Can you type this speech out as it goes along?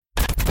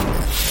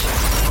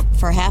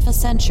For half a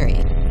century,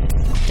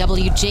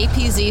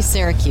 WJPZ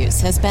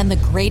Syracuse has been the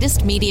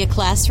greatest media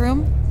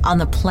classroom on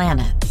the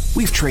planet.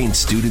 We've trained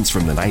students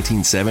from the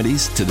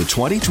 1970s to the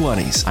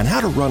 2020s on how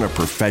to run a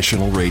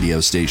professional radio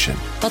station.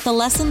 But the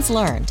lessons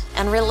learned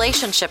and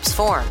relationships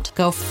formed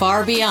go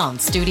far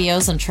beyond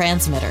studios and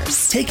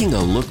transmitters. Taking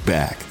a look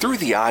back through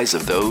the eyes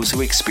of those who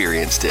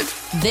experienced it.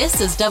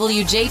 This is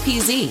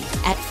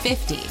WJPZ at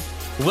 50.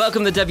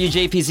 Welcome to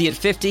WJPZ at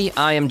 50.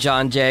 I am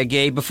John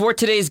Jagay. Before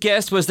today's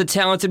guest was the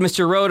talented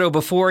Mr. Roto.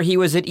 Before he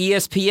was at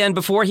ESPN.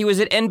 Before he was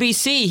at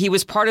NBC. He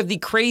was part of the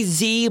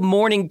Crazy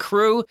Morning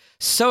Crew.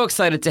 So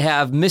excited to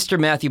have Mr.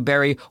 Matthew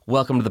Berry.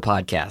 Welcome to the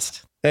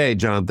podcast. Hey,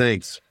 John,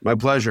 thanks. My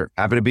pleasure.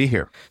 Happy to be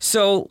here.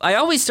 So I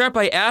always start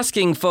by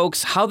asking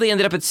folks how they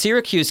ended up at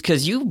Syracuse,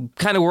 because you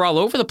kind of were all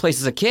over the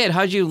place as a kid.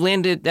 How'd you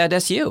land at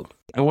SU?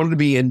 I wanted to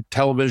be in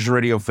television,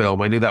 radio,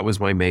 film. I knew that was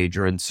my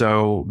major. And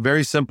so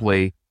very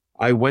simply,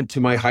 I went to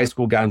my high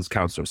school guidance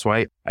counselor. So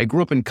I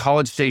grew up in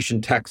College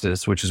Station,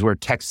 Texas, which is where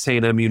Texas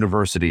A&M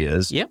University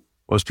is. Yep.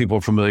 Most people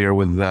are familiar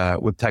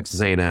with Texas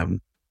A&M.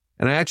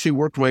 And I actually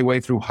worked my way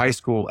through high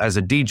school as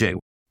a DJ.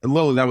 And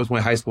literally, that was my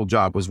high school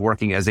job, was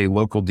working as a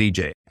local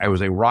DJ. I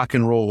was a rock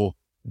and roll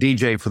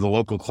DJ for the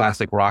local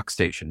classic rock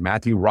station,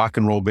 Matthew Rock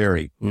and Roll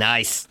Berry.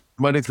 Nice.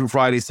 Monday through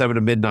Friday, 7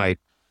 to midnight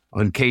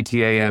on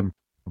KTAM,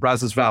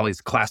 Brazos Valley's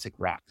classic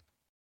rock.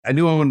 I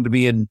knew I wanted to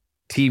be in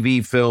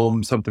TV,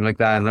 film, something like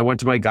that. And I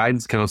went to my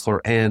guidance counselor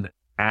and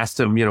asked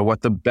him,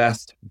 what the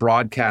best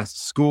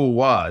broadcast school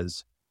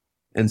was.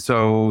 And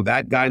so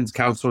that guidance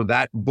counselor,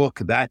 that book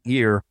that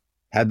year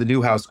had the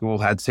Newhouse School,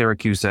 had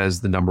Syracuse as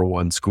the number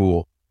one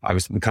school,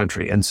 obviously in the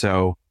country. And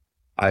so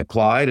I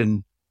applied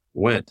and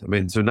went. I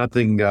mean, so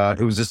nothing, it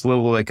was just a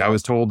little like I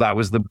was told that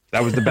was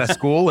the best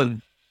school.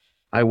 And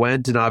I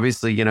went, and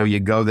obviously, you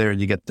go there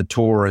and you get the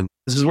tour, and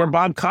this is where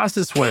Bob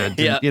Costas went,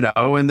 yeah.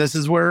 and this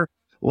is where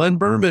Len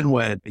Berman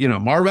went,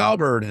 Marv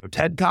Albert,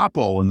 Ted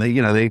Koppel, and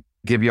they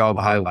give you all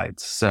the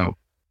highlights. So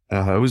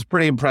it was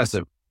pretty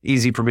impressive.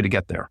 Easy for me to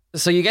get there.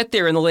 So you get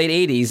there in the late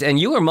 80s, and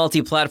you were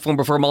multi-platform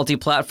before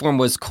multi-platform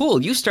was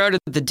cool. You started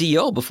the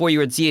DO before you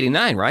were at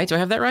Z89, right? Do I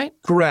have that right?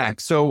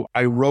 Correct. So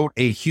I wrote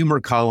a humor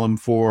column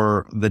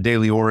for the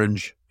Daily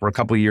Orange for a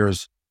couple of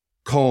years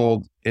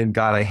called, and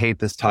God, I hate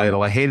this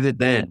title. I hated it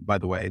then, by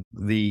the way.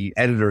 The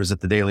editors at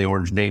the Daily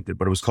Orange named it,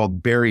 but it was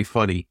called Berry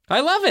Funny.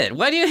 I love it.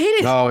 Why do you hate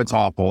it? No, it's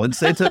awful.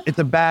 It's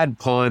a bad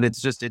pun.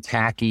 It's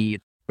hacky.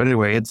 But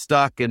anyway, it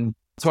stuck. And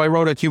so I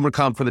wrote a humor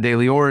column for the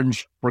Daily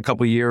Orange for a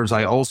couple of years.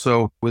 I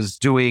also was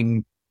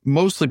doing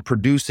mostly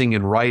producing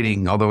and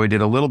writing, although I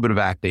did a little bit of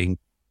acting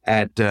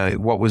at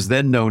what was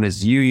then known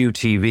as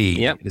UUTV.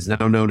 Yep. It is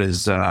now known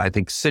as, I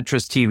think,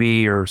 Citrus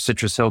TV or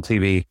Citrus Hill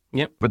TV.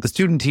 Yep. But the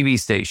student TV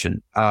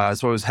station.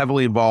 So I was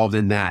heavily involved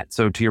in that.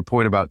 So to your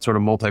point about sort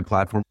of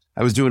multi-platform,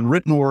 I was doing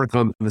written work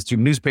on the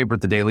student newspaper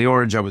at the Daily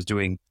Orange. I was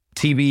doing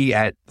TV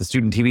at the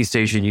student TV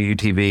station,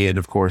 UUTV, and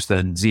of course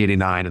then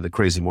Z89 and the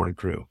Crazy Morning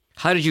Crew.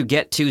 How did you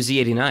get to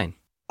Z89?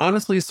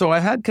 Honestly, so I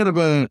had kind of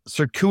a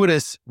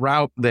circuitous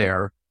route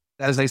there.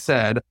 As I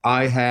said,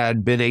 I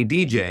had been a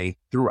DJ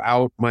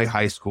throughout my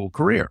high school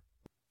career.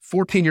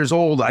 14 years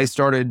old, I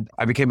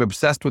became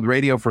obsessed with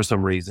radio for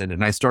some reason.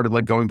 And I started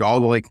going to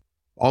all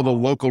the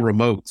local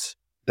remotes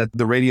that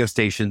the radio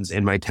stations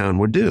in my town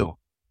would do.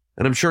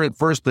 And I'm sure at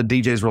first the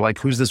DJs were like,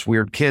 who's this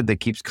weird kid that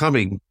keeps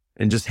coming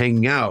and just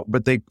hanging out?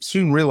 But they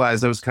soon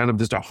realized I was kind of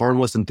just a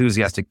harmless,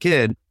 enthusiastic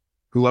kid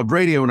who loved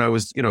radio. And I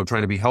was,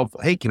 trying to be helpful.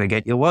 Hey, can I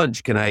get you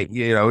lunch? Can I, do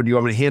you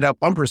want me to hand out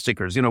bumper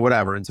stickers?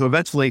 Whatever. And so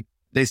eventually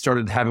they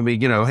started having me,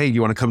 hey,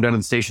 you want to come down to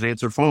the station and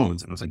answer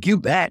phones? And I was like, you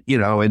bet,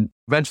 and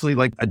eventually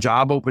a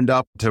job opened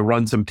up to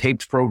run some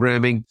taped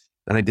programming.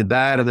 And I did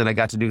that. And then I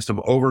got to do some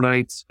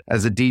overnights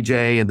as a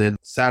DJ. And then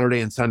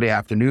Saturday and Sunday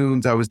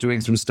afternoons, I was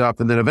doing some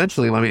stuff. And then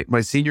eventually my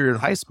senior year in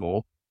high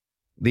school,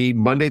 the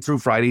Monday through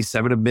Friday,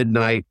 7 to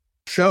midnight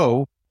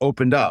show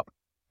opened up.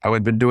 I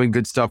had been doing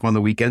good stuff on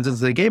the weekends, and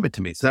so they gave it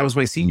to me. So that was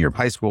my senior year of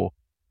high school,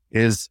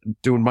 is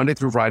doing Monday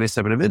through Friday,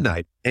 7 to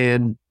midnight.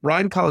 And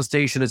Bryan College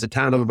Station is a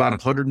town of about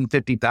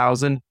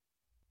 150,000.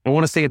 I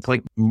want to say it's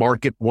like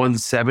market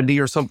 170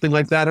 or something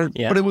like that.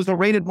 Yeah. But it was a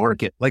rated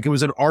market. It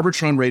was an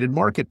Arbitron rated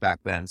market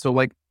back then.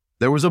 So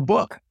there was a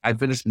book. I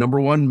finished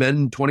number one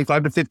men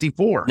 25 to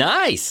 54.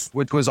 Nice.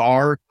 Which was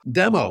our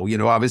demo.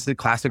 Obviously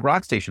Classic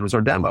Rock Station was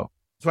our demo.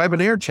 So I have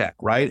an air check,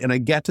 right? And I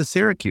get to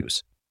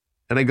Syracuse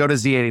and I go to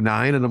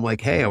Z89 and I'm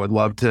like, hey, I would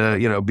love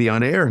to, be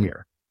on air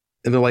here.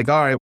 And they're like,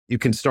 all right, you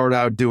can start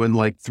out doing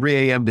 3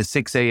 a.m. to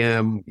 6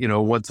 a.m.,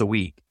 once a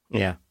week.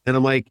 Yeah. And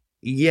I'm like,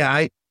 yeah,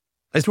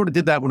 I sort of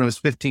did that when I was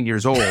 15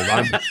 years old.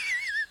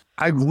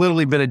 I've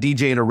literally been a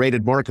DJ in a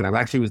rated market. I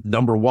actually was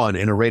number one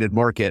in a rated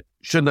market.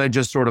 Shouldn't I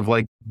just sort of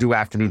do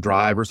afternoon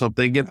drive or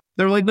something? And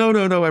they're like, no.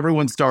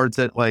 Everyone starts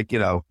at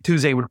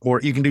Tuesday,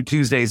 or you can do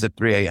Tuesdays at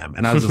 3 a.m.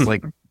 And I was just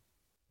like,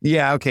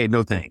 yeah, okay,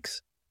 no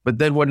thanks. But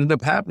then what ended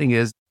up happening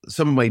is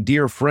some of my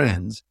dear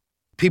friends,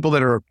 people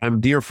that I'm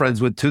dear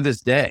friends with to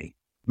this day,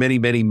 many,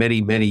 many,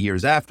 many, many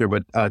years after,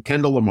 but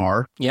Kendall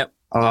Lamar. Yep.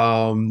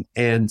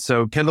 And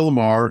so Kendall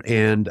Lamar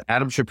and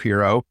Adam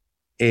Shapiro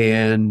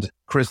and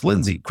Chris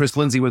Lindsay. Chris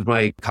Lindsay was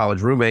my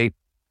college roommate.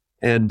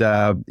 And,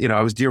 I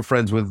was dear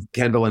friends with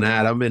Kendall and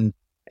Adam.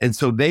 And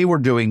so they were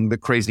doing the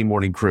Crazy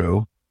Morning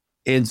Crew.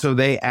 And so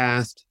they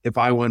asked if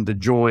I wanted to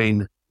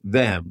join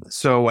them.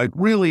 So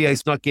I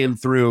snuck in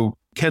through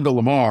Kendall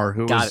Lamar,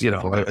 who was, a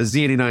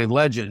Z89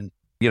 legend,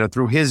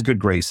 through his good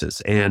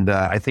graces. And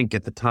I think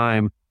at the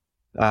time,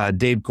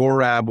 Dave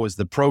Gorab was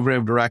the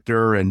program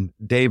director, and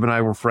Dave and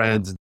I were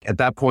friends. At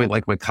that point,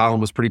 like, my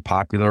column was pretty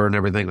popular and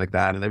everything like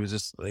that. And he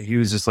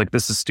was just like,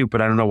 this is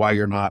stupid. I don't know why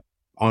you're not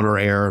on our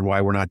air and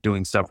why we're not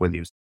doing stuff with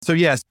you. So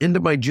yes, into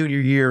my junior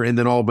year and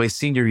then all my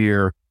senior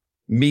year,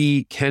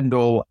 me,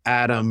 Kendall,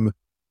 Adam,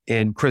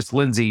 and Chris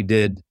Lindsay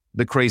did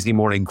the Crazy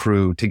Morning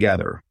Crew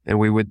together. And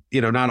we would,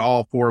 not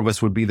all four of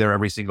us would be there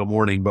every single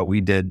morning, but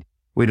we did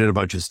a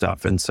bunch of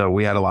stuff. And so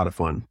we had a lot of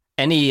fun.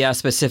 Any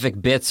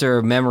specific bits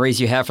or memories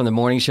you have from the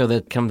morning show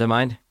that come to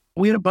mind?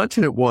 We had a bunch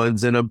of it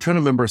ones, and I'm trying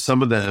to remember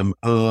some of them.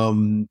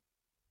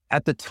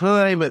 At the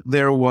time,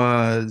 there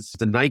was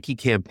the Nike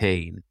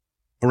campaign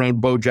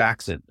around Bo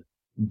Jackson.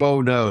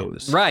 Bo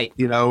knows. Right.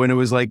 And it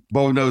was like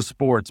Bo knows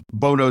sports,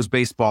 Bo knows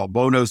baseball,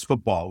 Bo knows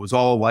football. It was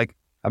all like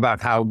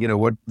about how,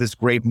 what this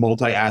great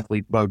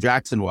multi-athlete Bo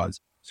Jackson was.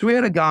 So we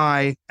had a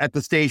guy at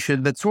the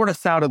station that sort of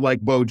sounded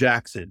like Bo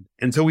Jackson.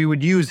 And so we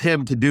would use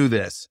him to do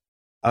this.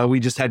 We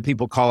just had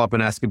people call up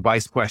and ask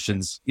advice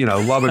questions,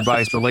 love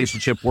advice,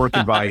 relationship, work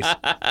advice.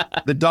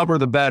 The dumber,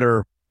 the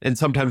better. And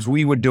sometimes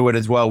we would do it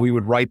as well. We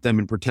would write them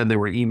and pretend they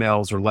were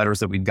emails or letters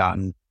that we'd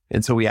gotten.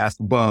 And so we asked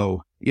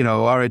Bo,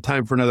 all right,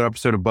 time for another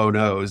episode of Bo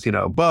Knows.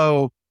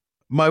 Bo,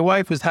 my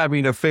wife is having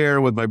an affair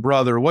with my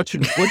brother. What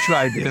should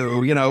I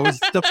do? It was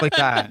stuff like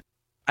that.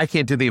 I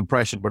can't do the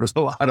impression, but it was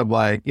a lot of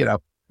like,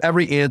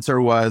 every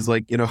answer was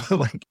like,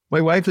 like,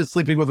 my wife is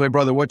sleeping with my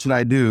brother. What should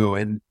I do?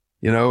 And,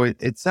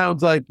 it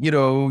sounds like,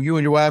 you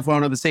and your wife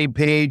aren't on the same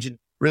page and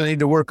really need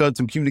to work on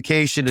some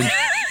communication. And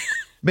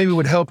maybe it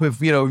would help if,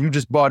 you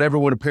just bought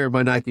everyone a pair of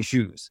my Nike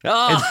shoes.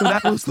 Oh. And so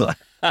that was like,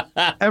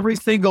 every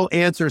single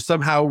answer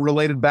somehow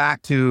related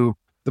back to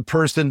the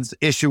person's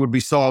issue would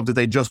be solved if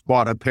they just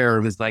bought a pair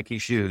of his Nike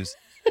shoes,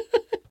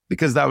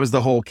 because that was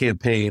the whole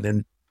campaign.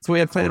 And so we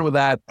had fun with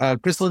that.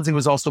 Chris Lindsay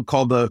was also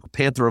called the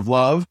Panther of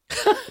Love.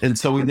 And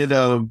so we did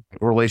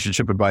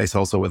relationship advice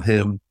also with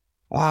him.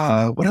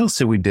 What else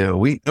did we do?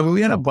 We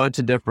had a bunch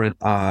of different,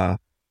 I'm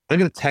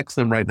going to text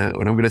them right now,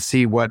 and I'm going to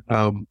see what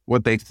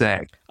they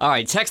say. All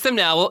right, text them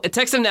now.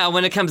 Text them now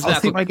when it comes back.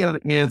 I'll see if I get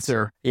an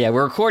answer. Yeah,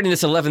 we're recording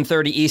this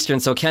 11:30 Eastern,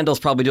 so Kendall's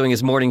probably doing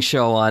his morning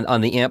show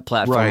on the AMP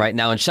platform right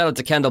now. And shout out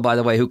to Kendall, by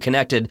the way, who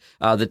connected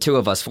the two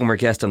of us, former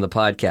guest on the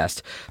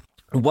podcast.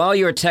 While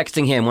you're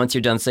texting him, once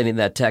you're done sending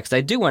that text,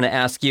 I do want to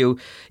ask you,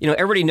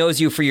 everybody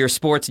knows you for your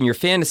sports and your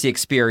fantasy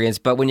experience,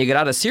 but when you got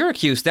out of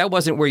Syracuse, that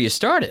wasn't where you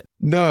started.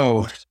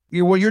 No.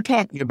 What you're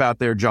talking about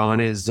there, John,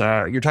 is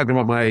you're talking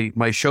about my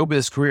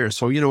showbiz career.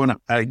 So, when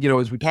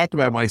as we talked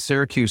about my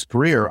Syracuse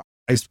career,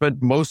 I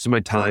spent most of my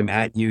time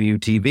at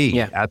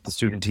UUTV, at the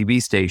student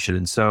TV station.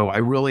 And so I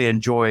really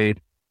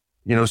enjoyed,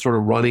 sort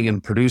of running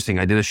and producing.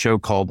 I did a show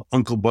called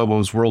Uncle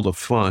Bobo's World of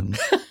Fun.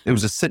 It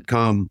was a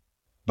sitcom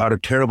about a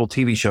terrible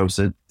TV show.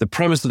 So the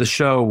premise of the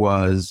show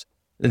was,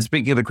 and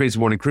speaking of the Crazy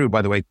Morning Crew,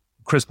 by the way,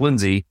 Chris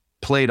Lindsay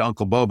played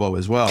Uncle Bobo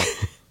as well.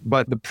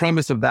 But the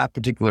premise of that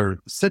particular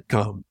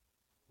sitcom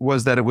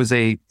was that it was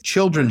a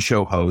children's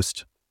show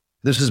host.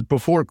 This is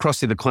before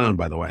Krusty the Clown,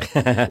 by the way.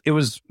 It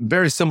was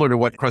very similar to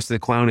what Krusty the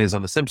Clown is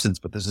on The Simpsons,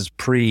 but this is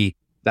pre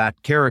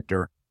that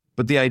character.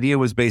 But the idea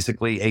was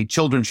basically a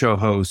children's show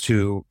host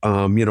who,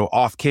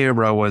 off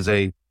camera was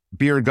a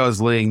beer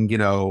guzzling,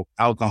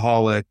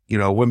 alcoholic,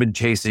 women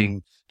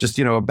chasing, just,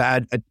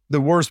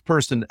 the worst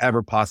person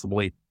ever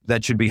possibly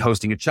that should be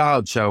hosting a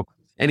child show.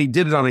 And he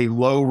did it on a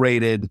low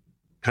rated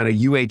kind of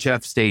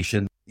UHF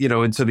station,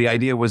 and so the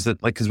idea was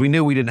that, like, because we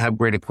knew we didn't have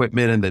great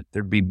equipment and that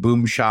there'd be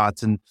boom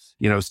shots and,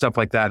 stuff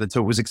like that. And so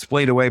it was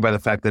explained away by the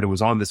fact that it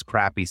was on this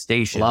crappy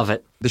station. Love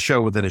it. The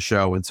show within a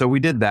show. And so we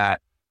did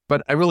that,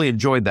 but I really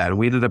enjoyed that. And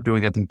we ended up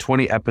doing, I think,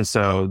 20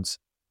 episodes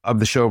of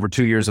the show over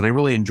 2 years. And I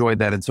really enjoyed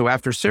that. And so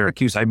after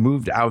Syracuse, I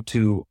moved out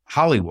to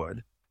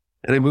Hollywood,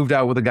 and I moved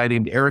out with a guy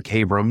named Eric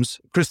Abrams.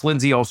 Chris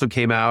Lindsay also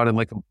came out, and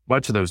like a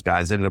bunch of those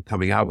guys ended up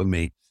coming out with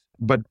me.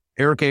 But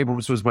Eric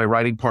Abrams was my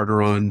writing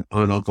partner on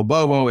Uncle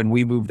Bobo, and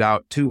we moved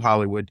out to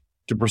Hollywood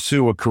to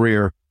pursue a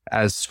career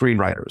as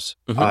screenwriters,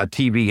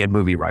 TV and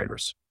movie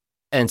writers.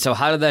 And so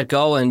how did that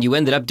go? And you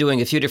ended up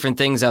doing a few different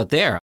things out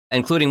there,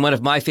 including one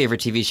of my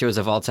favorite TV shows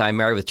of all time,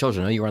 Married with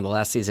Children. I know you were on the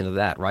last season of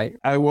that, right?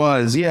 I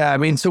was, yeah. I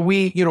mean, so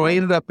we, I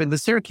ended up in the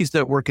Syracuse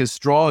network is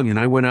strong, and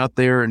I went out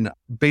there, and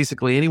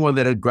basically anyone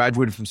that had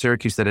graduated from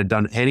Syracuse that had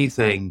done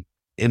anything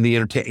in the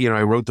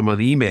I wrote them an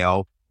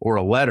email or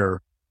a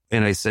letter.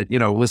 And I said,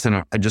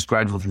 listen, I just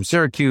graduated from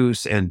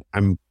Syracuse and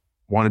I'm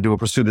want to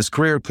pursue this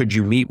career. Could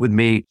you meet with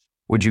me?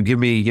 Would you give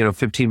me,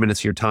 15 minutes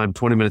of your time,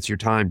 20 minutes of your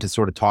time to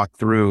sort of talk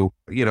through,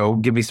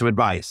 give me some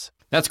advice?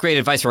 That's great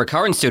advice for a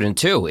current student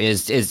too,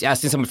 is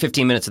asking someone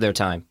 15 minutes of their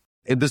time.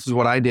 And this is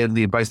what I did. And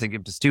the advice I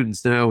give to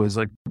students now is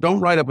like, don't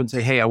write up and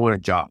say, hey, I want a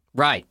job.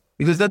 Right.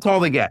 Because that's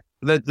all they get.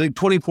 the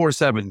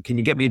 24/7, can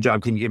you get me a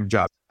job? Can you give me a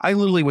job? I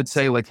literally would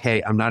say like,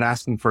 hey, I'm not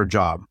asking for a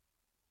job.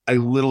 I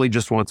literally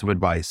just want some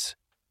advice.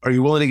 Are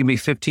you willing to give me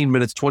 15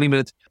 minutes, 20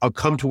 minutes? I'll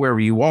come to wherever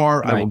you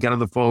are. Right. I will get on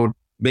the phone,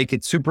 make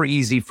it super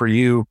easy for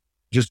you.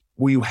 Just,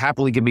 will you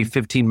happily give me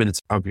 15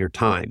 minutes of your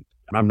time?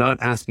 I'm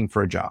not asking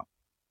for a job.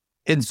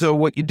 And so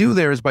what you do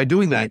there is by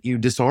doing that, you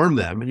disarm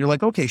them and you're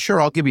like, okay, sure,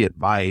 I'll give you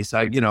advice.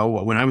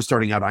 When I was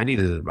starting out, I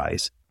needed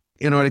advice.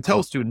 And I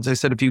tell students, I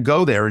said, if you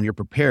go there and you're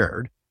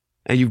prepared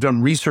and you've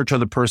done research on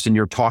the person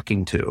you're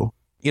talking to,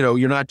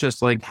 you're not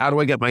just like, how do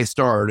I get my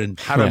start and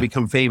how do I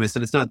become famous?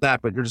 And it's not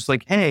that, but you're just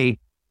like, hey,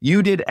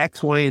 you did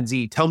X, Y, and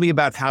Z. Tell me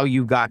about how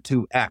you got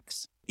to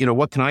X.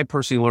 What can I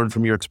personally learn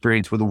from your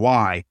experience with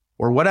Y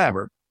or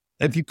whatever?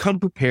 If you come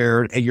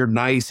prepared and you're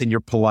nice and you're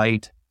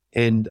polite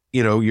and,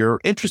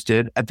 you're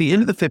interested, at the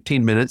end of the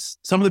 15 minutes,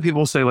 some of the people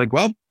will say like,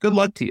 well, good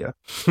luck to you.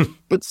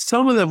 But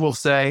some of them will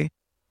say,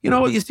 you know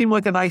what, you seem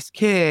like a nice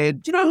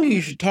kid. You know who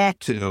you should talk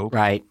to?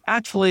 Right.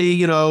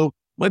 Actually,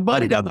 my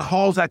buddy down the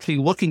hall is actually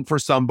looking for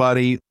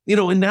somebody,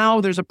 and now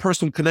there's a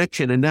personal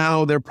connection and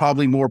now they're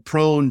probably more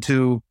prone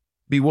to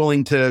be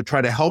willing to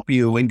try to help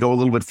you and go a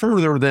little bit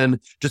further than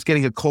just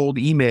getting a cold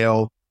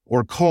email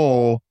or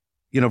call,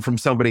 from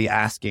somebody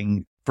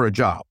asking for a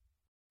job.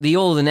 The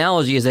old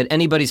analogy is that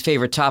anybody's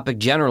favorite topic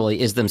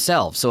generally is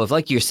themselves. So if,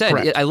 like you said,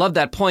 Correct. I love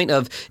that point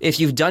of if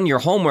you've done your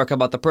homework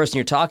about the person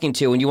you're talking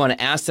to and you want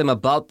to ask them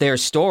about their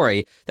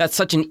story, that's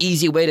such an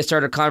easy way to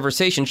start a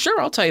conversation. Sure,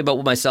 I'll tell you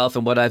about myself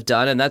and what I've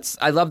done. And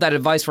I love that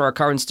advice for our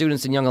current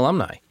students and young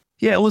alumni.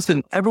 Yeah,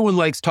 listen, everyone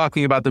likes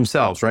talking about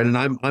themselves, right? And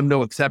I'm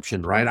no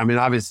exception, right? I mean,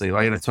 obviously,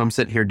 right? So I'm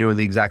sitting here doing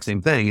the exact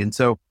same thing. And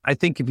so I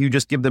think if you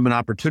just give them an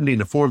opportunity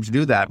and a forum to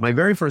do that, my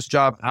very first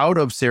job out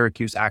of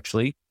Syracuse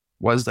actually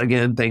was,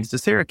 again, thanks to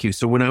Syracuse.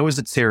 So when I was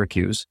at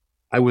Syracuse,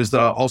 I was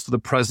also the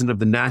president of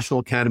the National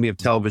Academy of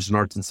Television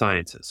Arts and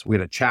Sciences. We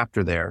had a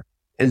chapter there.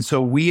 And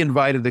so we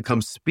invited to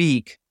come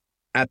speak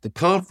at the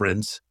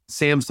conference,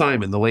 Sam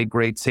Simon, the late,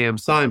 great Sam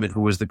Simon,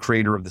 who was the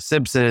creator of The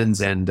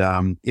Simpsons. And,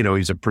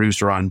 he's a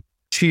producer on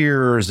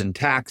Cheers and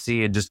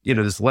Taxi and just,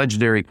 this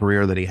legendary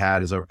career that he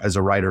had as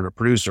a writer and a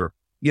producer.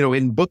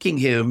 In booking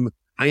him,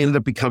 I ended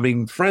up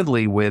becoming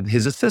friendly with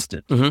his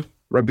assistant. Mm-hmm.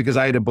 Right, because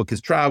I had to book his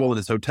travel and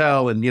his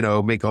hotel and,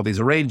 make all these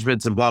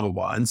arrangements and blah, blah,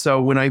 blah. And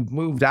so when I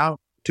moved out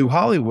to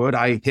Hollywood,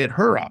 I hit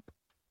her up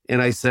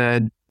and I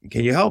said,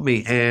 can you help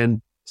me?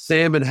 And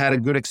Sam had a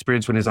good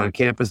experience when he was on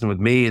campus and with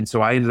me. And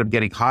so I ended up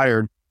getting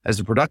hired as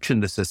a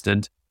production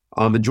assistant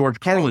on the George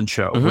Carlin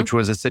Show, mm-hmm. which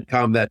was a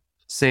sitcom that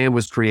Sam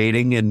was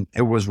creating and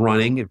it was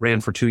running. It ran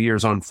for 2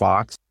 years on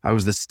Fox. I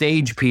was the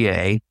stage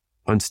PA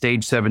on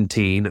stage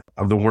 17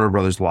 of the Warner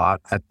Brothers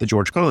lot at the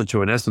George Carlin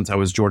Show. In essence, I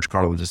was George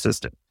Carlin's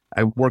assistant.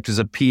 I worked as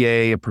a PA,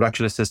 a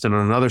production assistant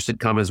on another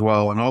sitcom as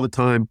well. And all the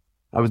time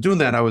I was doing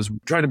that, I was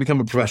trying to become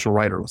a professional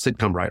writer, a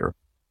sitcom writer.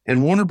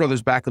 And Warner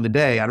Brothers back in the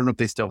day, I don't know if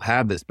they still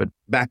have this, but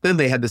back then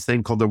they had this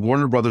thing called the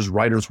Warner Brothers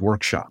Writers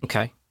Workshop.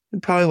 Okay.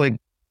 And probably like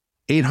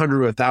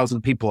 800 or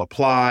 1,000 people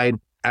applied.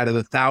 Out of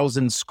the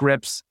 1,000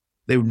 scripts,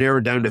 they would narrow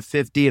it down to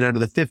 50. And out of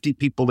the 50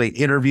 people they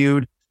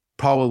interviewed,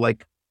 probably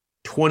like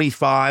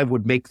 25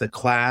 would make the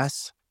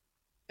class.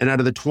 And out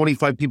of the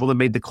 25 people that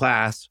made the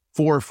class,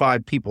 4 or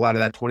 5 people out of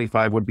that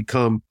 25 would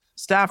become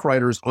staff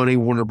writers on a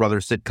Warner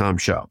Brothers sitcom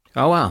show.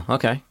 Oh, wow.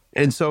 Okay.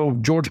 And so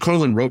George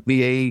Carlin wrote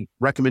me a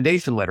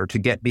recommendation letter to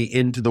get me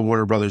into the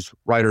Warner Brothers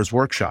Writers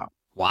Workshop.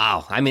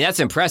 Wow. I mean, that's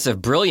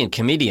impressive. Brilliant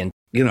comedian.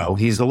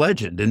 He's a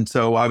legend. And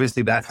so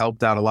obviously that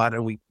helped out a lot.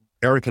 And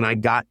Eric and I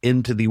got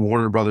into the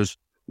Warner Brothers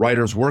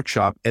Writers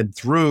Workshop. And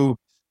through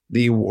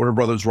the Warner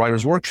Brothers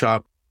Writers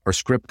Workshop, our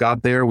script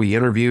got there, we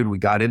interviewed, we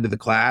got into the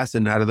class,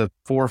 and out of the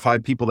 4 or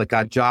 5 people that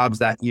got jobs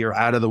that year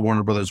out of the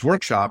Warner Brothers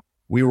Workshop,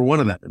 we were one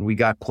of them. And we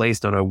got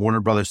placed on a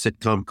Warner Brothers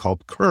sitcom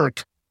called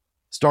Kirk,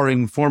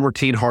 starring former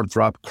teen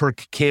heartthrob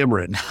Kirk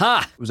Cameron.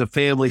 Ha! It was a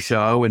family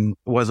show and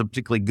wasn't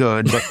particularly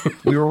good,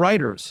 but we were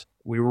writers.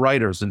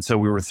 And so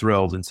we were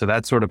thrilled. And so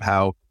that's sort of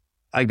how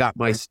I got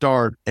my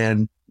start.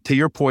 And to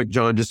your point,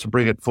 John, just to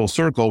bring it full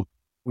circle,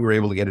 we were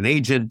able to get an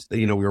agent.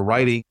 We were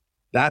writing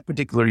that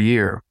particular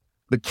year,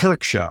 the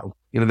Kirk show.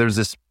 There's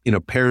this,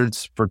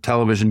 Parents for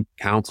Television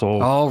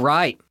Council. Oh,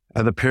 right.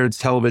 The Parents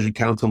Television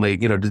Council, they,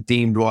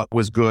 deemed what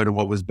was good and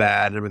what was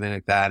bad and everything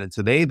like that. And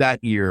so they,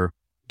 that year,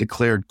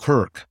 declared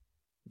Kirk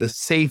the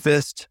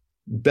safest,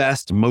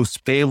 best,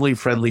 most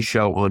family-friendly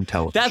show on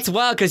television. That's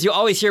wild, because you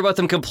always hear about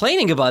them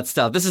complaining about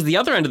stuff. This is the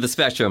other end of the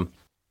spectrum.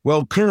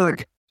 Well,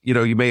 Kirk,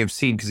 you may have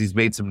seen, because he's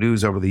made some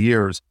news over the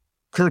years,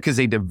 Kirk is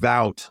a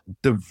devout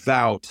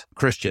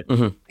Christian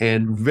mm-hmm.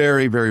 and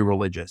very, very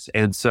religious.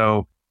 And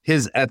so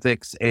his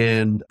ethics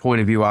and point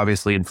of view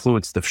obviously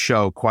influenced the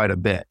show quite a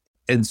bit.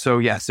 And so,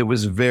 yes, it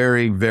was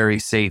very, very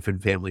safe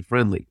and family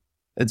friendly.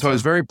 And so I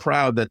was very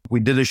proud that we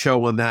did a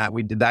show on that.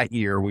 We did that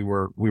year. We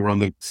were on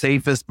the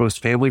safest,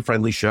 most family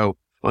friendly show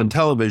on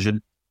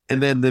television.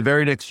 And then the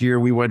very next year,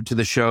 we went to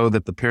the show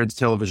that the Parents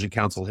Television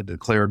Council had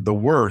declared the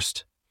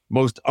worst,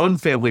 most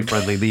unfamily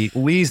friendly, the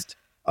least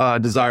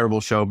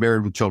desirable show,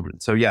 Married with Children.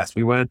 So yes,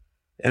 we went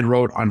and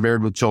wrote on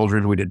Married with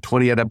Children. We did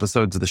 28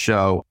 episodes of the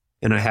show.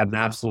 And I had an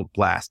absolute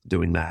blast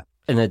doing that.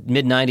 In the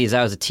mid-'90s,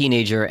 I was a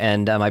teenager,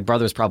 and my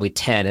brother was probably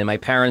 10, and my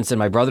parents and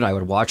my brother and I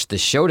would watch the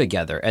show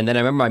together. And then I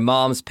remember my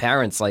mom's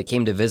parents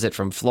came to visit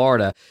from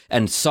Florida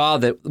and saw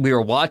that we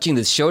were watching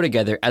this show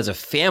together as a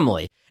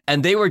family.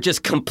 And they were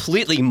just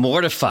completely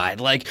mortified.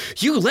 Like,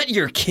 you let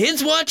your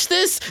kids watch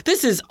this?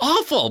 This is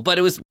awful. But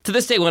it was, to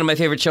this day, one of my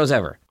favorite shows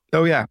ever.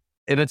 Oh, yeah.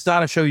 And it's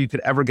not a show you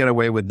could ever get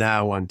away with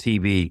now on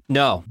TV.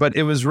 No. But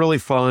it was really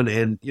fun.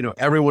 And,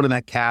 everyone in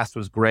that cast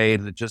was great.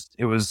 And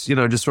it was,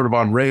 just sort of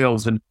on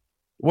rails. And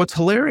what's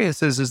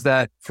hilarious is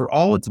that for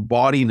all its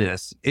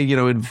bawdiness,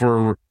 and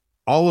for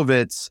all of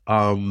its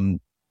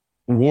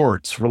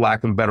warts, for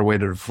lack of a better way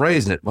to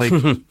phrase it,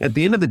 at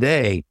the end of the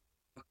day,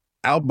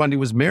 Al Bundy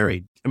was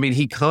married. I mean,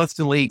 he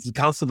constantly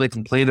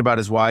complained about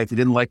his wife. He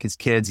didn't like his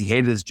kids. He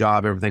hated his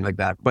job, everything like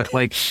that. But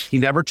he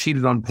never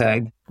cheated on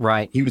Peg.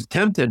 Right. He was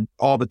tempted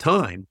all the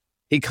time.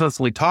 He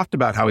constantly talked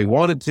about how he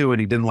wanted to, and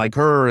he didn't like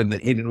her, and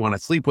that he didn't want to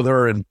sleep with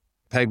her. And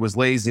Peg was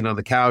lazing on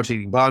the couch,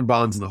 eating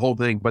bonbons and the whole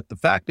thing. But the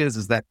fact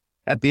is that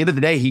at the end of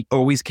the day, he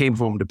always came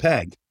home to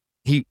Peg.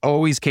 He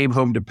always came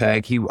home to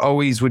Peg. He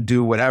always would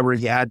do whatever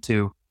he had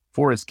to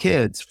for his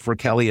kids, for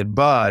Kelly and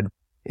Bud.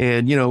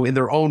 And, in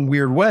their own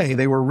weird way,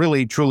 they were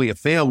really, truly a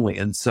family.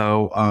 And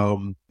so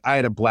I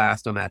had a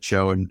blast on that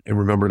show and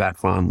remember that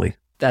fondly.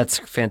 That's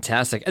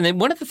fantastic. And then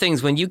one of the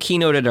things when you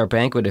keynoted our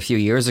banquet a few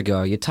years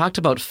ago, you talked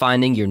about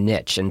finding your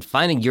niche and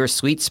finding your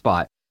sweet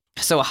spot.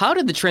 So how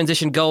did the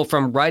transition go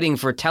from writing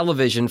for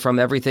television, from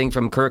everything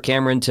from Kirk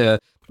Cameron to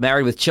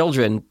Married with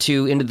Children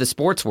to into the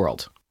sports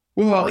world?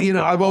 Well,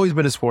 I've always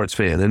been a sports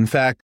fan. In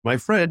fact, my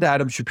friend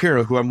Adam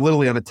Shapiro, who I'm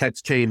literally on a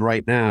text chain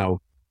right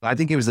now, I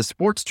think he was a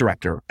sports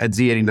director at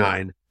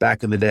Z89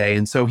 back in the day.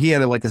 And so he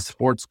had a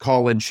sports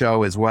call-in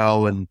show as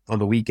well, and on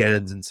the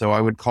weekends. And so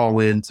I would call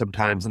in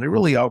sometimes. And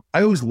I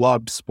always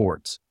loved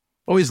sports,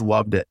 always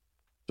loved it.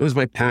 It was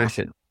my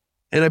passion.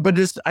 And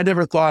I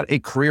never thought a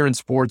career in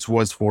sports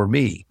was for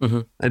me.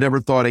 Mm-hmm. I never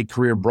thought a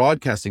career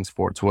broadcasting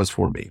sports was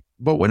for me.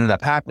 But what ended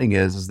up happening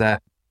is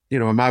that,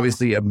 I'm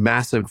obviously a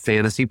massive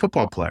fantasy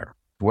football player.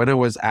 When I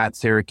was at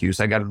Syracuse,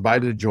 I got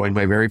invited to join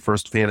my very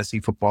first fantasy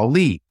football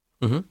league.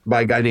 Mm-hmm.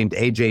 By a guy named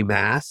AJ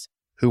Mass,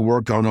 who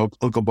worked on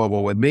Uncle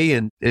Bobo with me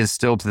and is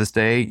still to this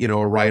day,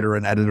 a writer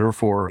and editor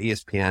for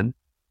ESPN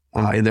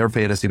in their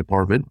fantasy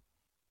department.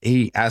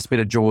 He asked me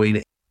to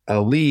join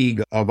a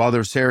league of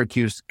other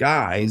Syracuse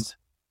guys,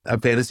 a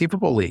fantasy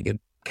football league. And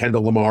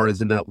Kendall Lamar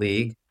is in that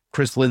league.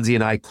 Chris Lindsay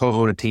and I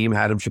co-own a team.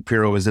 Adam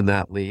Shapiro is in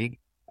that league.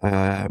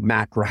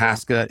 Matt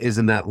Prohaska is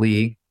in that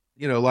league.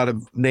 A lot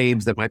of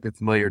names that might be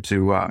familiar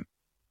to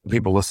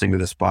people listening to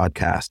this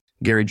podcast.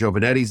 Gary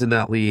Giovanetti's in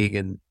that league.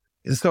 And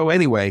so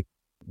anyway,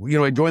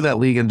 I joined that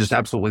league and just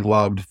absolutely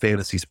loved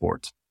fantasy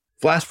sports.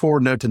 Flash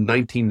forward now to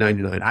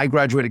 1999. I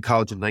graduated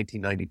college in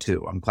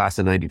 1992. I'm class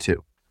of 92.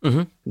 Mm-hmm.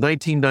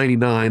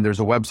 1999, there's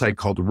a website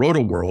called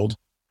Roto World,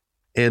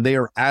 and they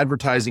are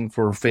advertising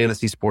for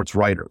fantasy sports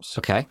writers.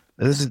 Okay.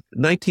 And this is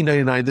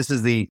 1999. This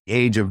is the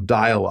age of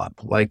dial-up.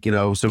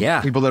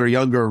 People that are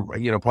younger,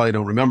 probably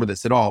don't remember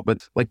this at all.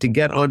 But to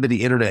get onto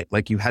the internet,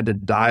 you had to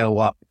dial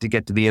up to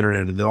get to the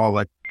internet, and they're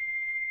all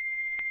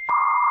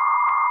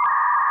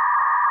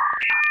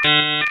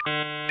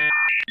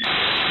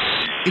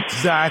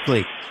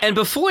Exactly. And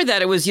before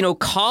that, it was,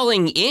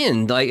 calling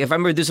in. If I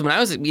remember this when I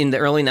was in the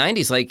early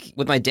 90s,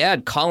 with my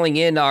dad calling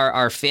in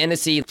our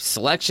fantasy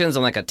selections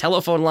on a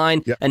telephone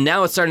line. Yep. And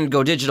now it's starting to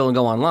go digital and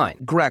go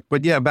online. Correct.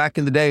 But yeah, back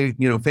in the day,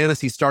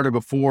 fantasy started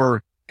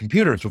before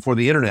computers, before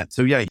the internet.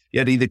 So yeah, you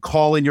had to either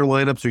call in your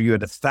lineups or you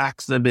had to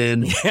fax them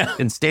in. Yeah.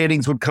 And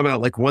standings would come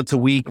out once a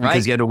week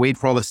because you had to wait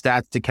for all the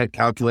stats to get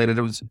calculated.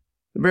 It was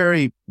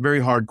very, very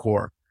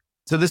hardcore.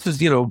 So this is,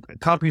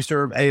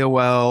 CompuServe,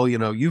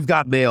 AOL, You've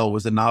Got Mail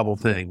was a novel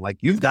thing.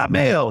 You've got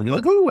mail. And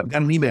you're ooh, I've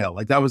got an email.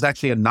 That was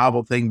actually a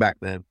novel thing back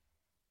then.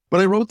 But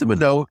I wrote them a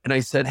note and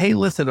I said, hey,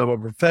 listen, I'm a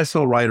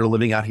professional writer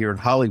living out here in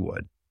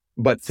Hollywood,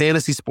 but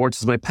fantasy sports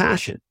is my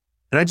passion.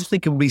 And I just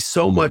think it would be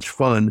so much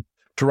fun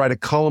to write a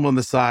column on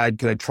the side.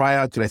 Could I try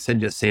out? Could I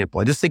send you a sample?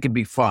 I just think it'd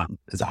be fun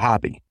as a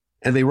hobby.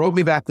 And they wrote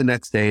me back the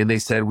next day and they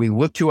said, we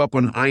looked you up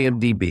on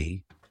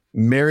IMDb.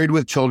 Married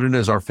with Children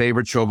is our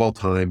favorite show of all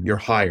time. You're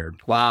hired.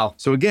 Wow.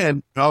 So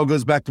again, it all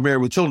goes back to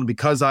Married with Children.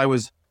 Because I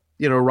was,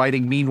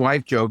 writing mean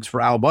wife jokes for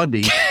Al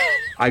Bundy,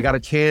 I got a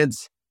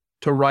chance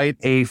to write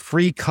a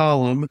free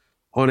column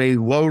on a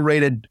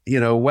low-rated,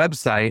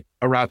 website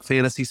around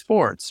fantasy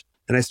sports.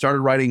 And I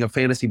started writing a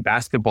fantasy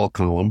basketball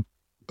column,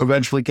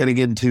 eventually getting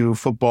into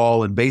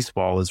football and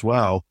baseball as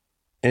well,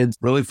 and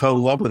really fell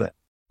in love with it.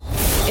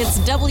 It's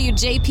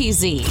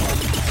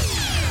WJPZ.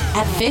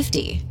 At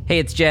 50. Hey,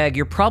 it's Jag.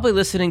 You're probably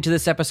listening to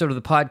this episode of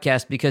the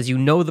podcast because you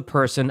know the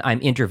person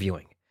I'm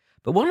interviewing.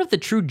 But one of the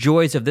true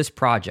joys of this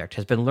project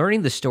has been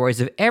learning the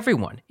stories of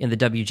everyone in the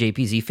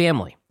WJPZ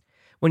family.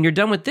 When you're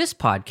done with this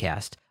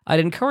podcast, I'd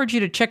encourage you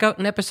to check out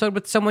an episode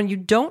with someone you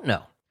don't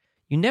know.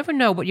 You never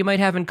know what you might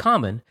have in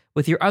common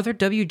with your other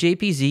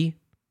WJPZ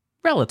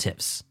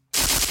relatives.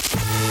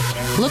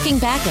 Looking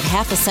back at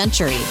half a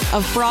century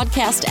of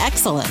broadcast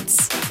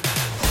excellence.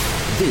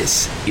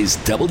 This is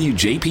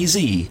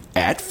WJPZ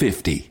at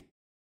 50.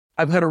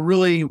 I've had a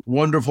really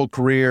wonderful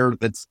career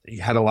that's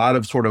had a lot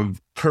of sort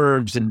of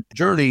curves and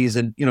journeys.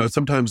 And,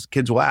 sometimes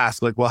kids will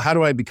ask, like, well, how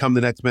do I become the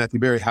next Matthew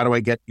Berry? How do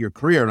I get your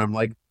career? And I'm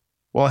like,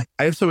 well,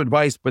 I have some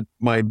advice, but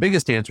my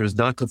biggest answer is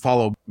not to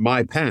follow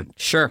my pen.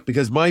 Sure.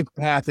 Because my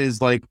path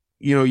is like,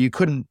 you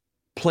couldn't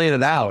plan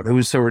it out. It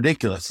was so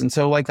ridiculous. And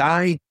so like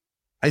I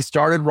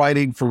started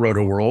writing for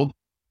Roto World.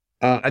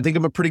 I think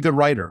I'm a pretty good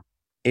writer,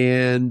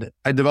 and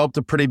I developed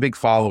a pretty big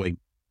following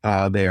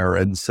there.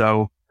 And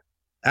so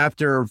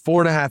after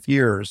 4.5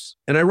 years,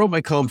 and I wrote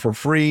my column for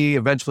free.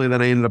 Eventually,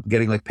 then I ended up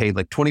getting paid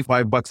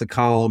 $25 a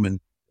column. And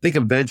I think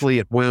eventually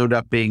it wound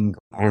up being,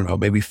 I don't know,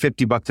 maybe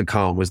 $50 a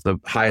column was the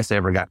highest I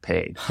ever got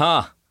paid.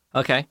 Huh.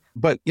 Okay.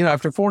 But,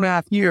 after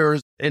 4.5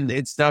 years, and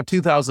it's now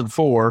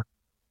 2004,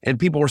 and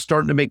people were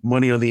starting to make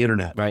money on the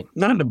internet. Right.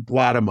 Not a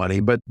lot of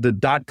money, but the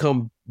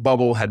 .com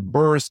bubble had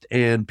burst,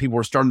 and people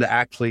were starting to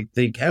actually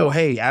think, oh,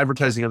 hey,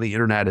 advertising on the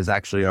internet is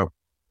actually a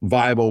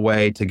viable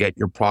way to get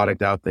your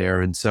product out there.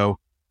 And so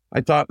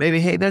I thought maybe,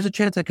 hey, there's a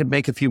chance I could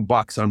make a few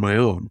bucks on my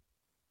own.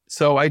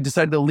 So I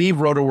decided to leave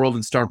Roto World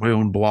and start my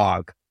own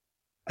blog.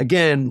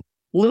 Again,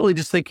 literally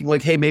just thinking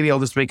hey, maybe I'll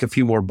just make a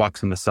few more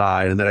bucks on the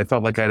side. And then I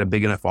felt like I had a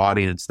big enough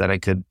audience that I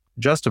could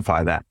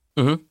justify that.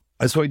 Mm-hmm.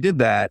 And so I did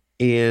that.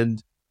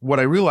 And what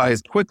I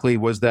realized quickly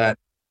was that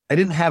I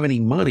didn't have any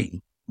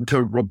money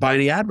to buy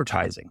any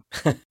advertising.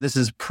 This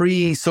is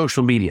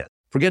pre-social media.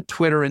 Forget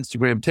Twitter,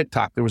 Instagram,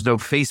 TikTok. There was no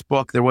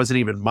Facebook. There wasn't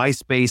even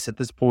MySpace at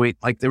this point.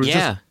 There was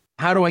just,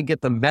 how do I get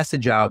the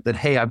message out that,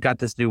 hey, I've got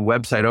this new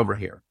website over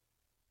here?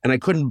 And I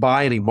couldn't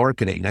buy any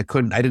marketing. I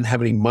didn't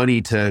have any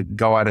money to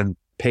go out and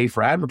pay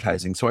for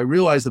advertising. So I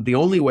realized that the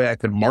only way I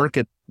could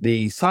market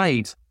the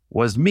site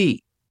was me.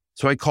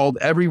 So I called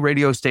every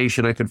radio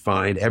station I could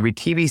find, every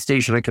TV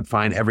station I could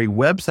find, every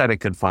website I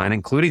could find,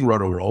 including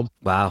Roto World.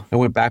 Wow. I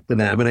went back to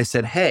them and I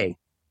said, hey,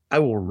 I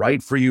will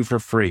write for you for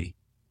free.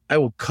 I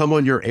will come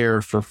on your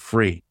air for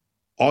free.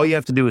 All you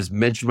have to do is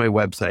mention my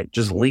website.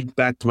 Just link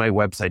back to my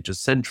website.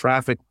 Just send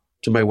traffic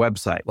to my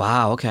website.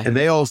 Wow. Okay. And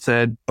they all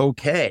said,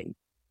 okay.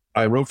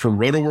 I wrote for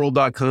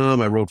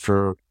rotoworld.com. I wrote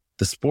for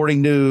the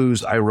Sporting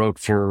News. I wrote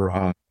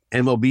for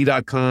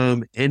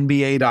MLB.com,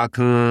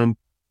 NBA.com.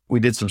 We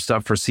did some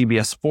stuff for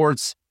CBS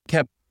Sports,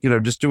 kept,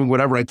 just doing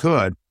whatever I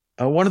could.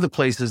 One of the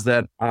places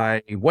that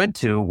I went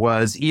to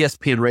was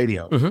ESPN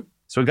Radio. Mm-hmm.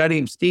 So a guy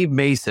named Steve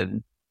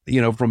Mason,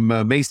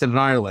 from Mason in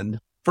Ireland.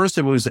 First,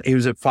 he was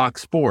at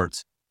Fox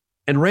Sports.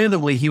 And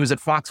randomly, he was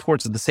at Fox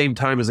Sports at the same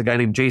time as a guy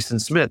named Jason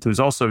Smith, who's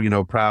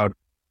also, proud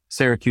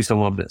Syracuse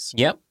alumnus.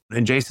 Yep.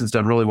 And Jason's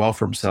done really well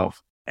for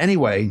himself.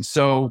 Anyway,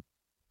 so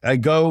I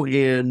go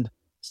in.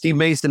 Steve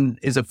Mason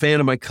is a fan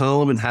of my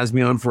column and has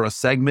me on for a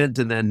segment.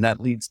 And then that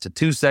leads to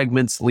 2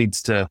 segments,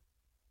 leads to,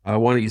 why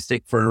don't you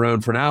stick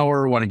around for an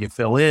hour? Why don't you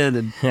fill in?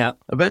 And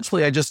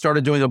eventually I just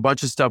started doing a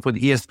bunch of stuff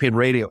with ESPN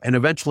Radio. And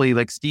eventually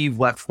Steve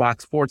left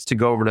Fox Sports to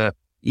go over to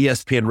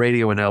ESPN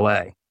Radio in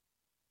LA.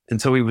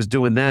 And so he was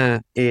doing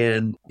that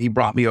and he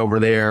brought me over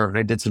there and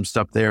I did some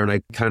stuff there and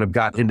I kind of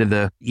got into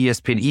the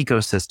ESPN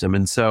ecosystem.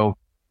 And so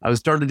I was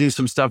starting to do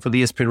some stuff with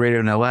ESPN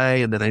Radio in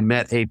LA. And then I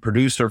met a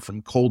producer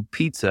from Cold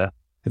Pizza,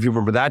 if you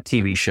remember that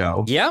TV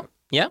show. Yeah.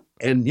 Yeah.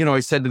 And, I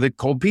said to the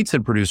Cold Pizza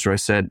producer, I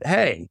said,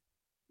 hey,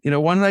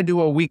 why don't I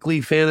do a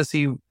weekly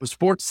fantasy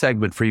sports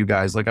segment for you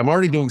guys? I'm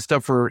already doing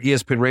stuff for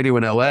ESPN Radio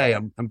in LA.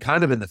 I'm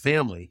kind of in the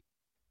family.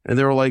 And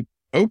they were like,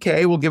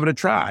 okay, we'll give it a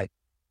try.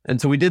 And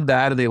so we did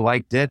that and they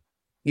liked it.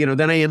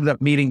 Then I ended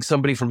up meeting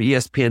somebody from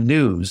ESPN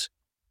News.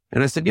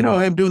 And I said,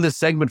 I'm doing this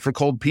segment for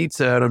Cold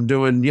Pizza and I'm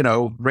doing,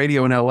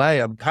 radio in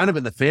LA. I'm kind of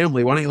in the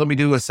family. Why don't you let me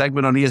do a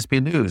segment on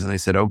ESPN News? And they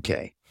said,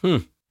 okay.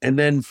 And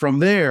then from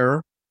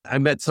there, I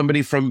met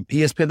somebody from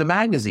ESPN, the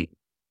magazine.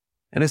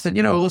 And I said,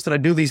 listen, I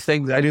do these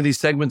things. I do these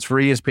segments for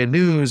ESPN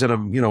News and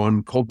I'm,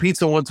 on Cold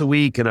Pizza once a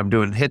week and I'm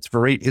doing hits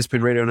for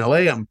ESPN Radio in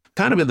LA. I'm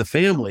kind of in the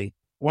family.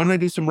 Why don't I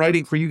do some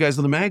writing for you guys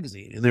on the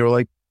magazine? And they were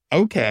like,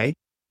 okay.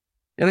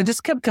 And I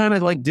just kept kind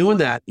of doing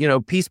that,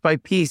 piece by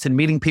piece and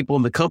meeting people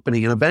in the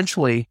company. And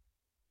eventually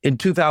in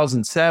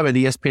 2007,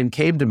 ESPN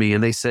came to me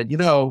and they said,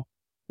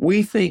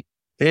 we think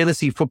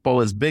fantasy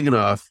football is big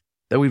enough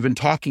that we've been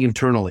talking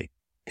internally.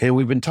 And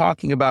we've been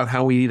talking about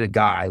how we need a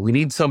guy. We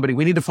need somebody.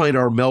 We need to find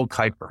our Mel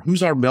Kiper.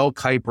 Who's our Mel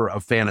Kiper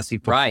of fantasy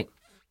football? Right.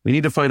 We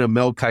need to find a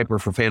Mel Kiper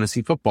for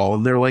fantasy football.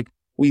 And they're like,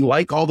 we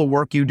like all the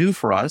work you do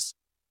for us.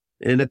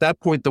 And at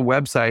that point, the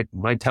website,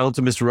 my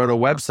Talented Mr. Roto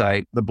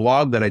website, the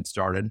blog that I'd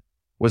started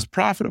was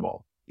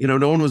profitable. No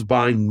one was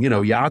buying,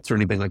 yachts or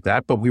anything like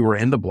that, but we were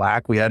in the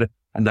black. We had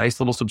a nice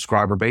little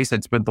subscriber base.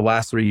 I'd spent the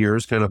last 3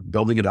 years kind of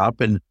building it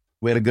up and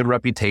we had a good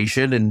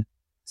reputation and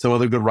some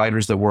other good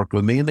writers that worked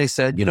with me. And they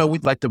said,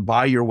 we'd like to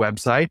buy your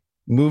website,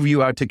 move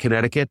you out to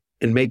Connecticut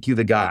and make you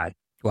the guy.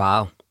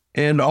 Wow.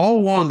 And all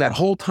along that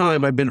whole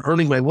time, I've been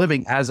earning my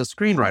living as a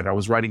screenwriter. I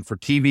was writing for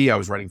TV. I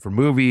was writing for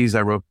movies.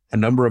 I wrote a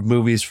number of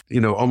movies.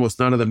 Almost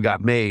none of them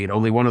got made.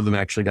 Only one of them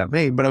actually got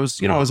made. But I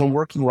was a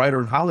working writer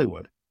in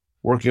Hollywood,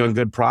 working on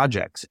good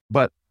projects.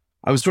 But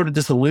I was sort of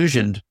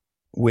disillusioned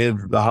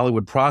with the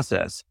Hollywood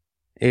process.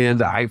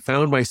 And I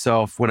found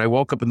myself, when I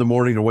woke up in the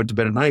morning or went to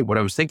bed at night, what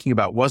I was thinking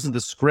about wasn't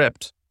the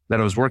script that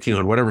I was working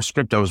on, whatever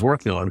script I was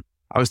working on.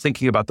 I was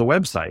thinking about the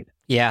website.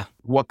 Yeah.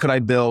 What could I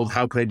build?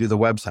 How could I do the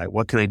website?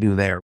 What can I do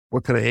there?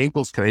 What kind of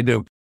angles can I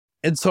do?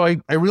 And so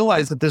I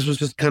realized that this was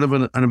just kind of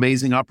an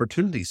amazing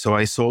opportunity. So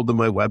I sold them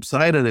my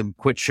website and then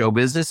quit show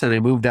business, and I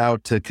moved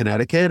out to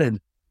Connecticut,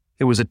 and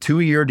it was a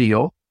 2-year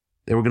deal.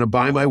 They were going to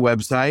buy my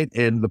website,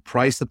 and the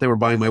price that they were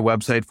buying my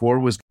website for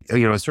was,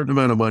 a certain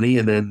amount of money.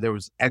 And then there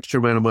was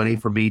extra amount of money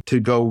for me to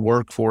go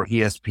work for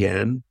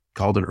ESPN,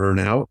 called an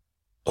earnout,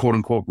 quote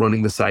unquote,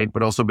 running the site,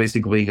 but also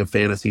basically being a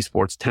fantasy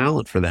sports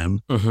talent for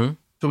them. Mm-hmm. So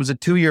it was a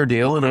 2-year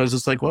deal. And I was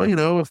just like,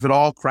 well, if it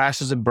all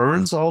crashes and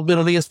burns, I'll be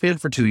on ESPN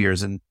for 2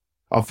 years and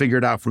I'll figure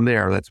it out from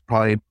there. That's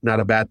probably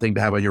not a bad thing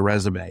to have on your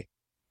resume.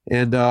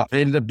 And I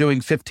ended up doing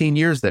 15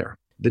 years there.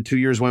 The 2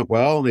 years went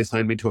well, and they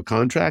signed me to a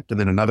contract, and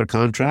then another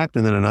contract,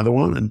 and then another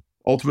one. And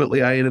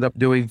ultimately, I ended up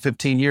doing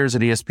 15 years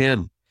at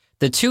ESPN.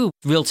 The two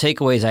real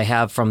takeaways I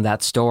have from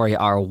that story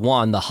are,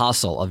 one, the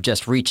hustle of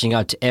just reaching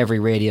out to every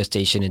radio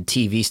station and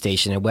TV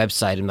station and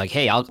website and like,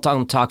 hey, I'll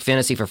talk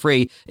fantasy for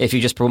free if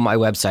you just promote my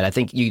website. I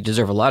think you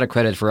deserve a lot of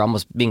credit for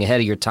almost being ahead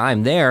of your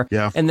time there.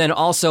 Yeah. And then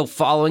also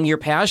following your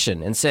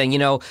passion and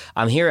saying,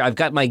 I'm here, I've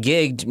got my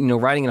gig,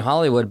 writing in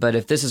Hollywood, but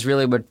if this is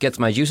really what gets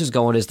my juices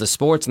going is the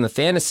sports and the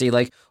fantasy,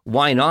 like,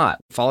 why not?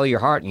 Follow your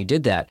heart, and you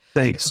did that.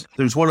 Thanks.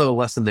 There's one other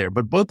lesson there,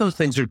 but both those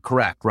things are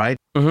correct, right?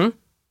 Mm-hmm.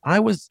 I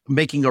was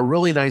making a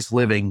really nice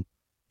living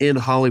in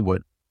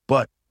Hollywood,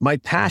 but my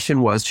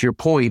passion was, to your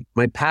point,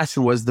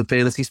 the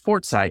fantasy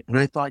sports site. And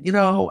I thought,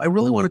 I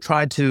really want to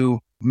try to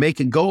make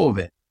a go of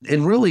it.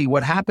 And really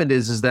what happened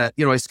is that,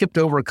 I skipped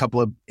over a couple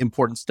of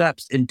important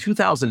steps. In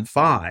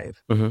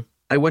 2005, mm-hmm.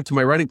 I went to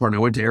my writing partner.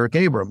 I went to Eric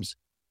Abrams,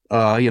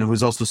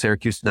 who's also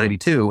Syracuse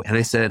 92. And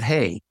I said,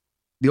 hey,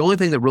 the only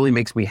thing that really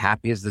makes me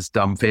happy is this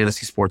dumb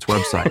fantasy sports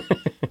website.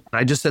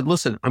 I just said,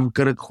 listen, I'm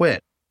going to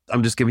quit.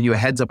 I'm just giving you a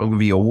heads up. I'm going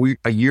to give you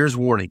a year's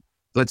warning.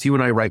 Let's you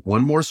and I write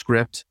one more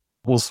script.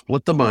 We'll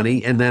split the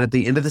money. And then at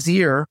the end of this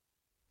year,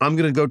 I'm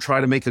going to go try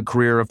to make a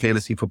career of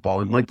fantasy football.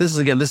 And this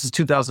is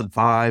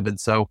 2005. And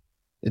so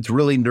it's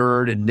really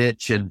nerd and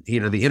niche, and,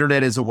 the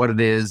internet isn't what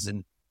it is.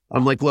 And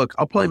I'm like, look,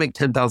 I'll probably make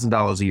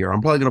 $10,000 a year.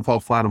 I'm probably going to fall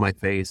flat on my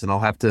face, and I'll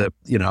have to,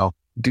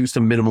 do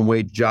some minimum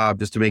wage job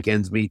just to make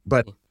ends meet.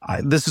 But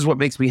this is what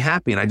makes me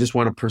happy. And I just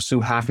want to pursue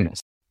happiness.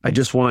 I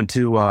just want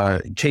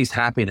to chase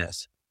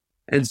happiness.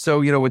 And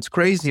so, what's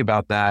crazy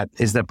about that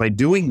is that by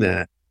doing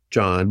that,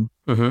 John,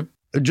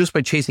 mm-hmm. just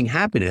by chasing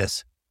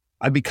happiness,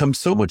 I become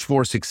so much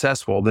more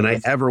successful than I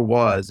ever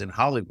was in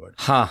Hollywood.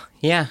 Huh.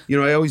 Yeah.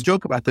 I always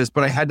joke about this,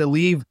 but I had to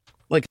leave.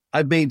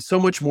 I've made so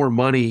much more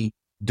money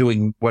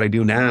doing what I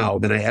do now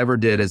than I ever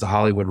did as a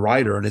Hollywood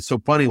writer. And it's so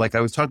funny. I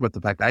was talking about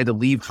the fact that I had to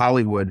leave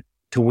Hollywood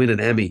to win an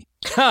Emmy.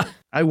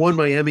 I won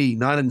my Emmy,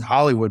 not in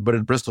Hollywood, but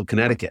in Bristol,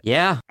 Connecticut.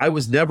 Yeah. I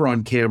was never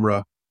on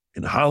camera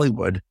in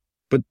Hollywood.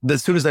 But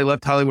as soon as I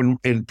left Hollywood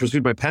and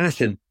pursued my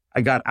passion, I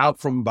got out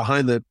from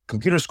behind the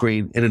computer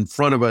screen and in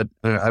front of a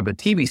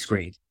TV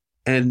screen.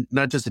 And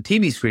not just a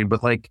TV screen,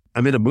 but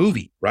I'm in a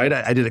movie, right?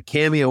 I did a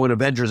cameo in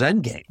Avengers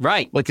Endgame.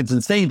 Right. It's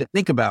insane to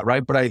think about,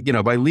 right? But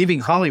by leaving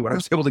Hollywood, I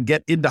was able to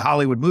get into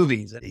Hollywood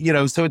movies,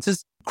 so it's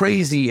just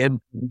crazy.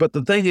 But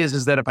the thing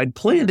is that if I'd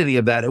planned any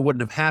of that, it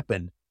wouldn't have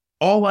happened.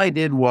 All I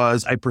did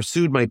was I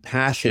pursued my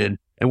passion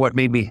and what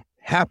made me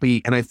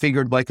happy. And I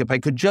figured if I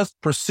could just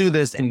pursue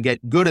this and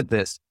get good at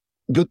this,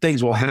 good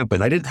things will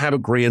happen. I didn't have a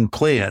grand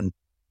plan.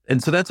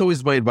 And so that's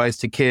always my advice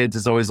to kids,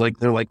 is always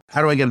they're like,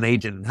 how do I get an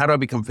agent? And how do I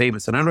become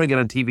famous? And how do I get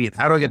on TV? And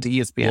how do I get to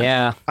ESPN?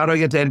 Yeah. How do I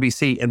get to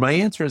NBC? And my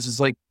answer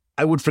is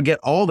I would forget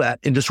all that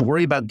and just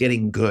worry about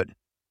getting good.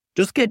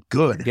 Just get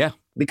good. Yeah.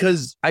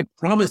 Because I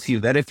promise you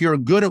that if you're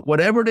good at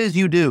whatever it is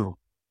you do,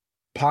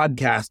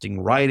 podcasting,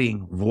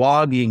 writing,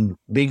 vlogging,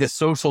 being a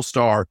social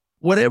star,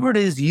 whatever it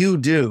is you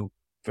do,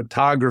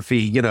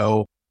 photography,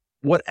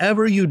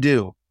 whatever you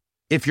do,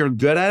 if you're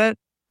good at it,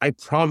 I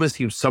promise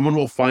you someone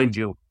will find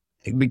you,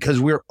 because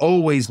we're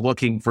always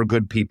looking for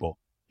good people.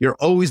 You're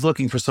always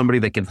looking for somebody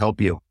that can help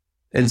you.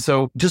 And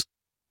so just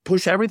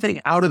push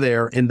everything out of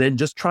there and then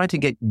just try to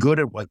get good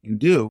at what you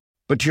do.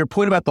 But to your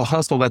point about the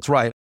hustle, that's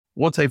right.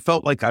 Once I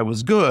felt like I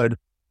was good,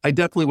 I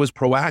definitely was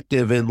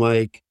proactive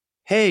and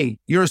hey,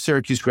 you're a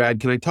Syracuse grad.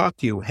 Can I talk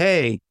to you?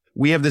 Hey,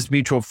 we have this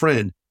mutual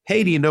friend.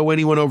 Hey, do you know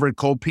anyone over at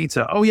Cold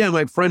Pizza? Oh yeah,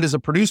 my friend is a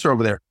producer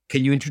over there.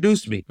 Can you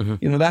introduce me?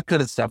 Mm-hmm. That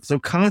kind of stuff. So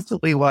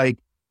constantly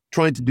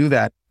trying to do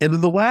that. And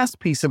then the last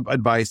piece of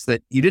advice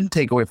that you didn't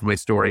take away from my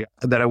story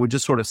that I would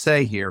just sort of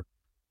say here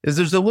is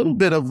there's a little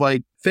bit of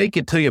fake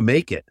it till you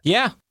make it.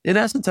 Yeah. In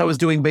essence, I was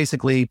doing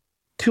basically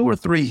 2 or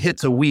 3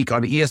 hits a week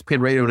on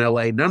ESPN radio in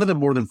LA, none of them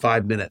more than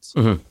 5 minutes.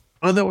 Mm-hmm.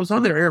 And I was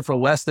on their air for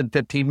less than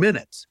 15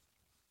 minutes.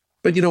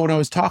 But, when I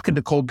was talking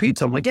to Cold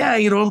Pizza, I'm like, yeah,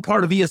 I'm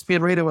part of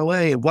ESPN Radio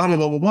LA and blah, blah,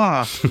 blah, blah,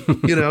 blah.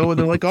 And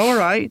they're like, all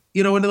right.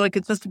 And they're like,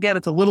 it's just, again,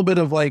 it's a little bit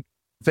of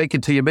fake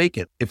it till you make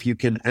it. If you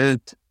can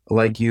act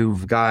like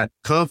you've got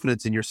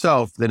confidence in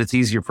yourself, then it's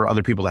easier for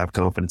other people to have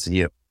confidence in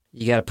you.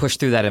 You got to push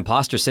through that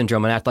imposter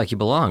syndrome and act like you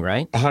belong,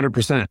 right?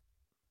 100%.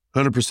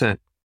 100%.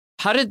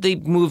 How did the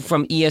move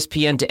from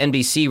ESPN to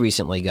NBC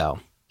recently go?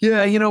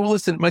 Yeah,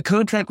 listen, my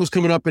contract was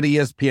coming up at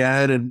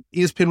ESPN, and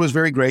ESPN was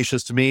very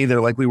gracious to me.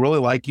 They're like, we really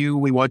like you.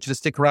 We want you to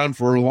stick around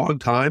for a long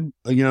time.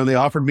 They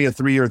offered me a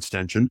 3-year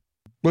extension.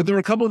 But there were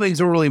a couple of things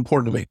that were really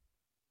important to me.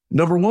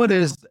 Number one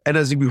is, and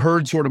as you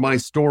heard sort of my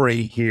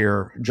story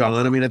here,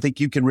 John, I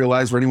think you can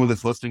realize, for anyone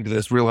that's listening to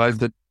this, realize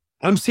that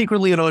I'm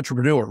secretly an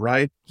entrepreneur,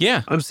 right?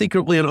 Yeah. I'm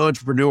secretly an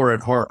entrepreneur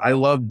at heart. I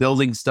love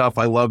building stuff.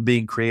 I love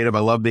being creative. I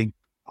love being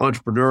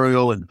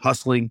entrepreneurial and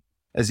hustling,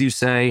 as you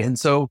say. And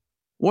so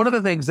one of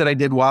the things that I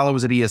did while I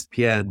was at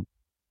ESPN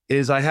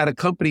is I had a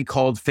company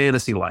called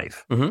Fantasy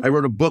Life. I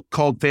wrote a book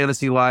called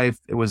Fantasy Life.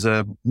 It was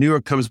a New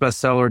York Times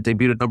bestseller. It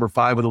debuted at number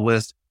 5 on the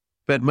list.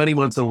 Spent many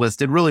months on the list.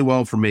 Did really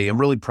well for me. I'm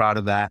really proud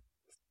of that.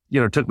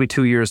 It took me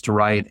 2 years to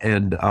write,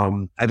 and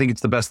I think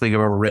it's the best thing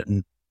I've ever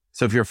written.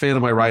 So if you're a fan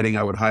of my writing,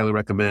 I would highly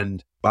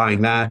recommend buying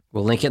that.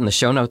 We'll link it in the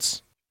show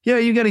notes. Yeah,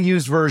 you get a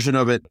used version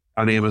of it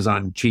on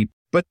Amazon cheap.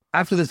 But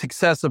after the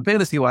success of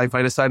Fantasy Life,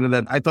 I decided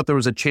that I thought there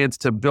was a chance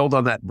to build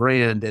on that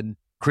brand and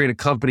create a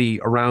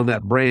company around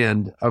that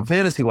brand of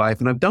Fantasy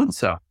Life, and I've done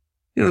so.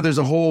 There's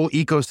a whole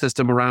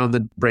ecosystem around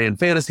the brand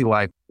Fantasy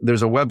Life.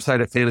 There's a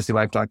website at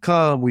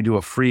fantasylife.com. We do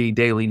a free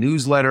daily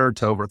newsletter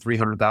to over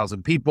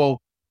 300,000 people.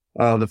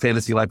 The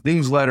Fantasy Life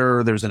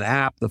newsletter. There's an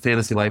app, the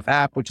Fantasy Life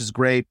app, which is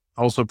great.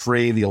 Also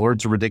free. The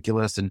alerts are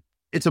ridiculous. And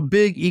it's a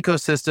big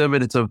ecosystem,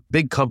 and it's a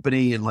big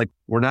company. And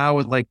we're now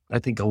with I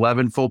think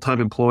 11 full-time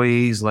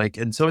employees.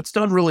 And so it's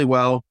done really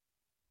well.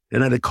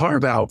 And I had a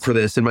carve out for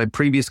this in my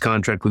previous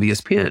contract with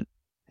ESPN.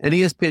 And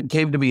ESPN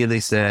came to me and they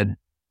said,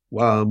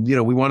 well,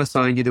 we want to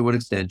sign you to an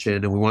extension,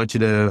 and we want you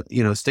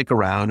to, stick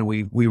around, and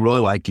we really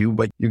like you,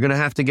 but you're going to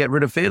have to get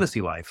rid of Fantasy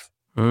Life.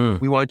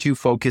 We want you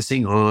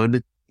focusing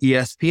on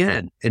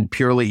ESPN and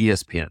purely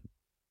ESPN.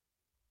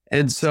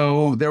 And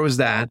so there was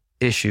that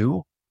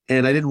issue,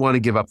 and I didn't want to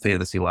give up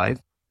Fantasy Life.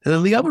 And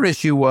then the other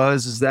issue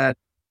is that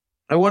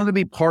I wanted to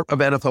be part of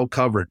NFL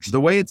coverage.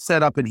 The way it's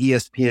set up at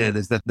ESPN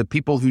is that the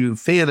people who do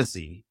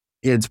fantasy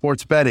in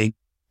sports betting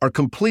are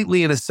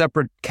completely in a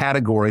separate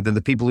category than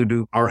the people who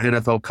do our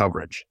NFL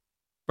coverage.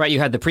 Right, you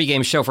had the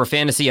pregame show for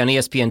fantasy on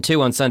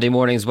ESPN2 on Sunday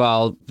mornings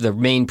while the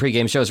main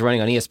pregame shows were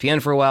running on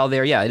ESPN for a while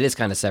there. Yeah, it is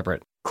kind of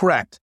separate.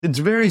 Correct. It's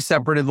very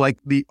separate. And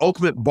the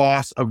ultimate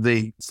boss of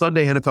the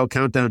Sunday NFL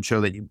Countdown show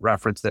that you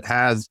referenced that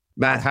has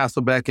Matt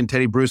Hasselbeck and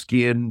Teddy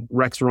Bruschi and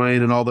Rex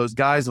Ryan and all those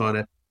guys on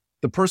it,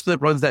 the person that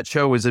runs that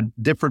show is a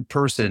different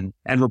person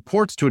and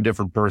reports to a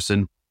different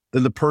person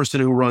than the person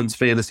who runs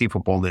fantasy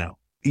football now.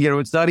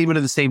 It's not even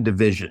in the same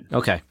division.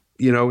 Okay.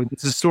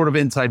 It's a sort of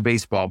inside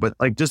baseball, but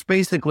just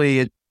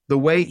basically the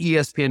way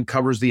ESPN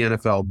covers the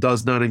NFL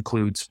does not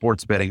include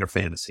sports betting or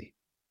fantasy,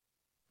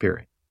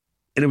 period.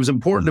 And it was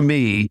important to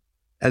me,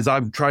 as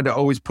I've tried to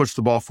always push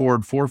the ball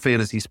forward for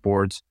fantasy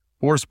sports,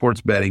 for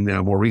sports betting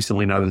now, more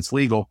recently, now that it's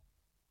legal,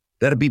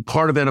 that it be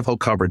part of NFL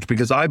coverage,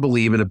 because I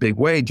believe in a big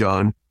way,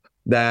 John,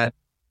 that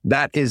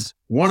is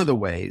one of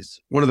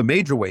the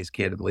major ways,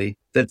 candidly,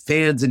 that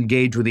fans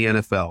engage with the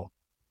NFL.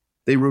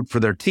 They root for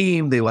their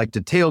team. They like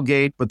to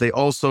tailgate, but they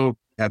also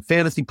have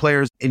fantasy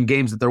players in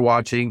games that they're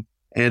watching.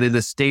 And in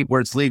a state where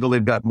it's legal,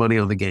 they've got money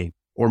on the game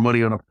or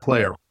money on a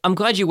player. I'm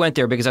glad you went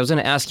there, because I was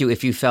going to ask you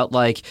if you felt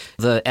like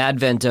the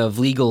advent of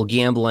legal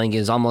gambling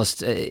is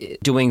almost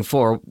doing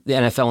for the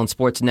NFL and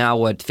sports now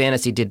what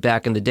fantasy did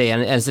back in the day.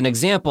 And as an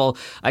example,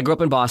 I grew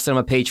up in Boston. I'm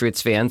a Patriots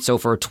fan. So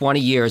for 20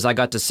 years, I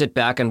got to sit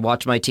back and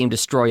watch my team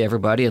destroy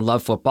everybody and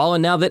love football.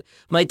 And now that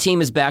my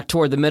team is back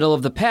toward the middle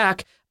of the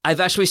pack, I've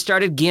actually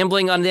started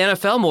gambling on the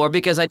NFL more,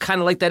 because I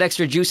kind of like that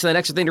extra juice and that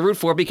extra thing to root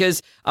for,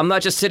 because I'm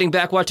not just sitting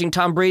back watching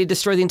Tom Brady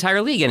destroy the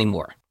entire league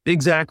anymore.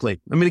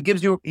 Exactly. It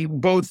gives you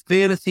both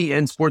fantasy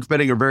and sports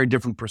betting are very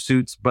different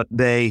pursuits, but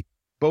they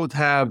both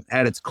have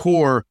at its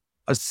core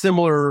a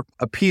similar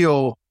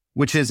appeal,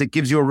 which is it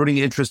gives you a rooting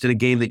interest in a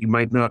game that you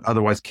might not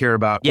otherwise care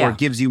about, or it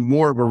gives you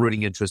more of a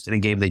rooting interest in a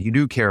game that you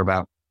do care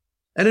about.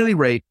 At any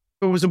rate,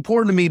 it was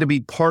important to me to be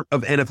part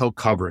of NFL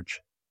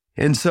coverage.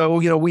 And so,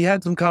 we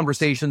had some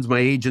conversations, my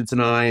agents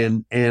and I,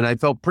 and I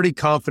felt pretty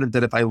confident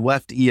that if I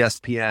left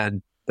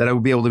ESPN, that I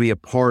would be able to be a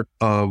part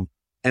of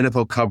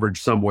NFL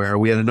coverage somewhere.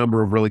 We had a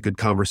number of really good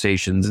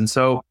conversations. And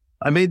so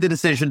I made the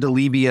decision to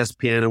leave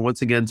ESPN and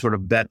once again sort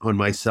of bet on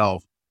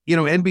myself.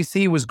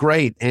 NBC was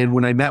great. And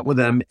when I met with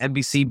them,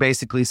 NBC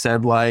basically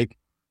said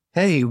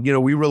hey,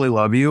 we really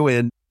love you.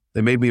 And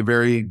they made me a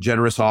very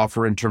generous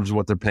offer in terms of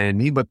what they're paying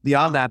me. But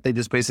beyond that, they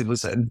just basically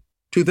said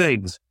 2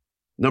 things.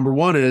 Number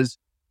one is,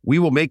 we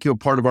will make you a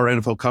part of our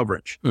NFL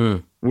coverage.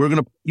 We're going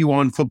to put you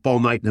on Football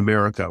Night in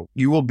America.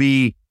 You will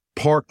be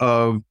part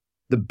of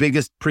the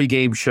biggest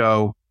pregame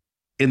show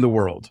in the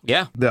world.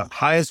 Yeah. The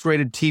highest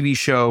rated TV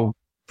show,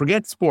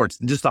 forget sports,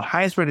 just the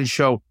highest rated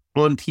show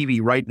on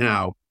TV right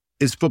now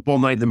is Football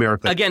Night in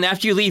America. Again,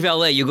 after you leave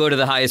LA, you go to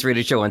the highest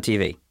rated show on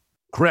TV.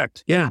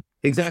 Correct. Yeah,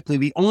 exactly.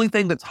 The only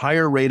thing that's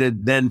higher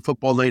rated than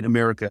Football Night in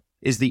America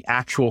is the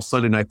actual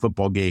Sunday Night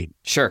Football game.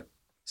 Sure.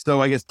 So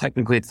I guess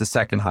technically it's the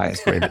second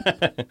highest rated.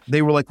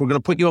 They were like, we're going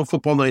to put you on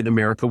Football Night in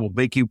America. We'll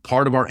make you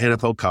part of our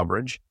NFL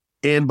coverage.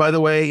 And by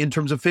the way, in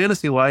terms of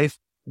Fantasy Life,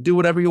 do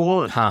whatever you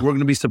want. Huh. We're going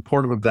to be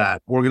supportive of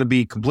that. We're going to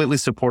be completely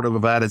supportive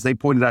of that. As they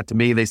pointed out to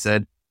me, they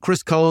said,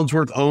 Chris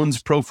Collinsworth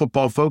owns Pro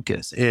Football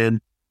Focus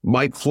and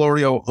Mike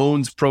Florio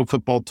owns Pro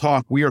Football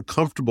Talk. We are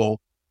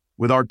comfortable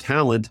with our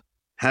talent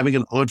having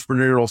an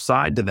entrepreneurial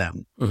side to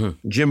them.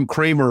 Mm-hmm. Jim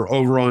Cramer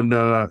over on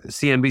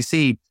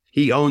CNBC,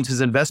 he owns his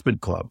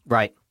investment club.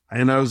 Right.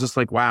 And I was just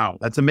like, wow,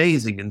 that's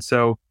amazing. And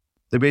so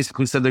they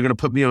basically said they're going to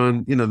put me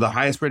on, the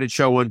highest rated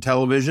show on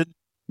television,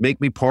 make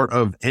me part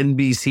of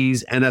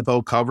NBC's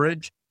NFL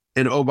coverage.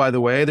 And oh, by the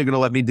way, they're going to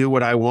let me do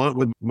what I want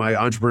with my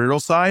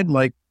entrepreneurial side.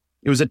 Like,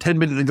 it was a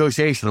 10-minute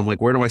negotiation. I'm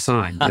like, where do I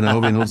sign? And I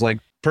was like,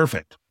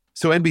 perfect.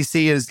 So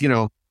NBC is,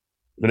 and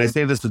I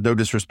say this with no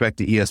disrespect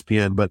to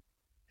ESPN, but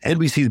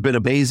NBC's been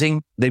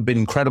amazing. They've been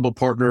incredible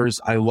partners.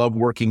 I love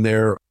working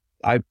there.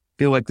 I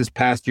feel like this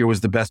past year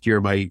was the best year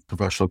of my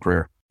professional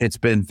career. It's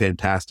been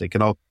fantastic.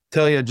 And I'll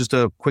tell you just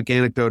a quick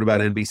anecdote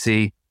about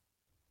NBC.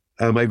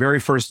 My very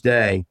first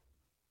day,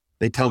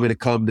 they tell me to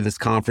come to this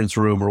conference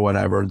room or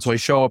whatever. And so I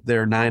show up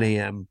there 9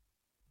 a.m.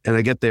 and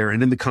I get there,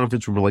 and in the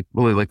conference room are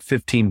really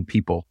 15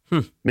 people.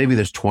 Maybe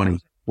there's 20.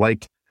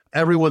 Like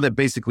everyone that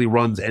basically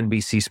runs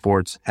NBC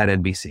Sports at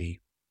NBC.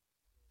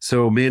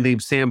 So a man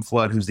named Sam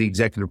Flood, who's the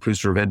executive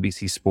producer of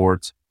NBC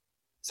Sports,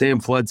 Sam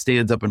Flood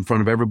stands up in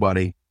front of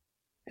everybody.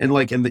 And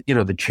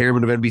the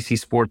chairman of NBC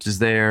Sports is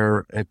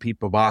there, Pete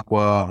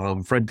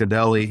Babacqua, Fred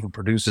Cadelli, who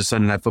produces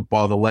Sunday Night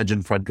Football, the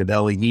legend Fred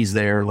Cadelli, he's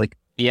there.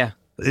 Yeah.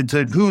 It's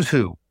a who's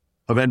who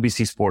of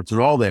NBC Sports.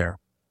 They're all there.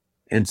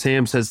 And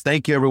Sam says,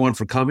 thank you everyone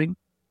for coming.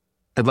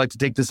 I'd like to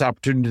take this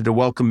opportunity to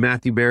welcome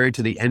Matthew Berry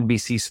to the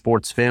NBC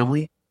Sports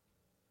family.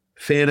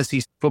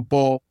 Fantasy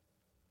football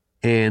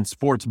and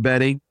sports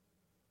betting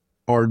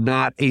are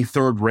not a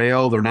third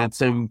rail. They're not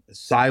some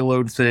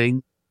siloed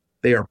thing.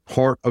 They are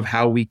part of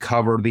how we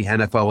cover the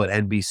NFL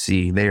at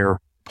NBC. They are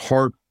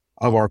part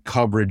of our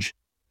coverage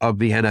of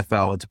the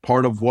NFL. It's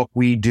part of what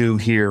we do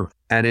here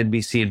at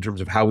NBC in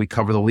terms of how we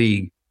cover the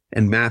league.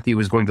 And Matthew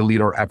is going to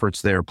lead our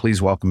efforts there. Please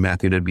welcome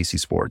Matthew to NBC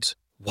Sports.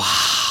 Wow.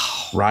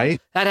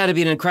 Right? That had to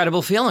be an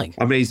incredible feeling.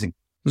 Amazing.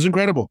 It was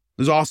incredible.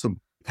 It was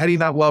awesome. How do you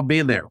not love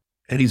being there?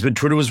 And he's been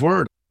true to his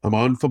word. I'm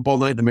on Football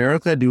Night in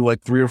America. I do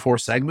 3 or 4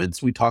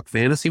 segments. We talk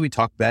fantasy. We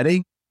talk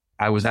betting.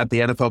 I was at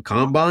the NFL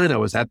Combine. I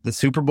was at the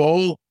Super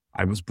Bowl.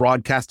 I was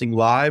broadcasting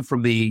live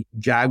from the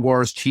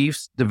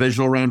Jaguars-Chiefs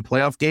divisional round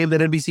playoff game that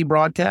NBC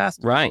broadcast.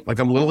 Right.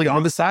 I'm literally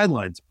on the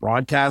sidelines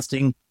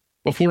broadcasting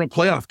before a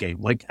playoff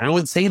game. How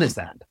insane is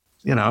that?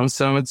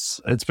 So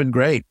it's been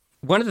great.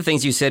 One of the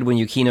things you said when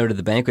you keynoted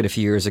the banquet a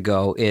few years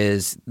ago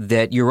is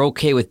that you're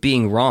okay with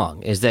being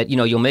wrong, is that,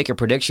 you'll make a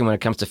prediction when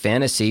it comes to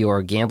fantasy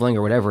or gambling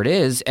or whatever it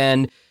is,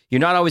 and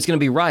you're not always going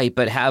to be right,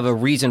 but have a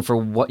reason for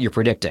what you're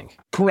predicting.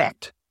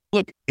 Correct.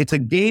 Look, it's a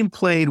game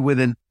played with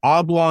an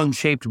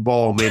oblong-shaped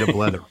ball made of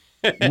leather.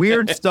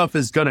 Weird stuff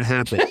is going to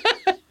happen.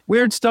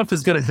 Weird stuff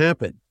is going to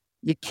happen.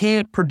 You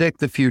can't predict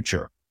the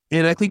future.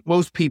 And I think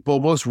most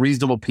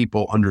reasonable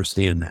people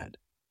understand that.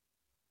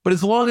 But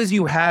as long as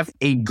you have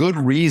a good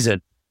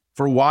reason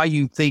for why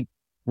you think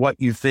what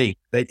you think,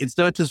 that it's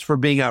not just for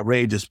being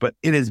outrageous, but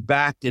it is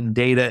backed in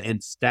data and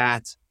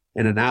stats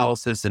and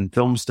analysis and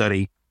film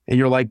study. And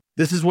you're like,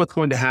 this is what's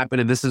going to happen.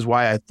 And this is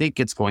why I think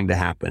it's going to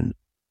happen.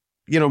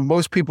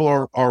 Most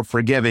people are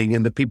forgiving,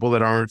 and the people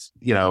that aren't,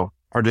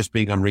 are just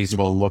being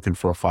unreasonable and looking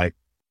for a fight.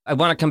 I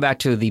want to come back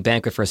to the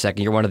banquet for a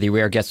second. You're one of the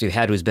rare guests we've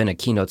had who's been a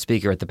keynote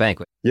speaker at the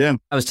banquet. Yeah.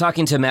 I was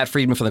talking to Matt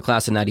Friedman from the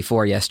class of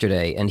 94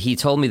 yesterday, and he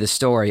told me the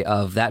story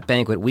of that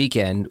banquet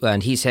weekend,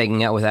 and he's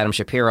hanging out with Adam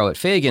Shapiro at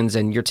Fagan's,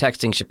 and you're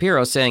texting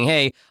Shapiro saying,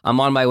 hey, I'm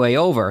on my way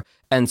over.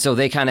 And so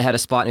they kind of had a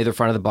spot near the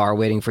front of the bar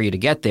waiting for you to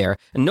get there.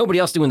 And nobody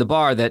else knew in the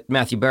bar that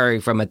Matthew Berry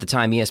from at the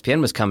time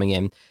ESPN was coming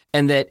in,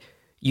 and that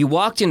you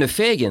walked into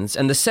Fagan's,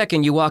 and the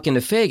second you walk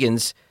into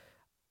Fagan's,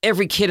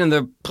 every kid in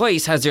the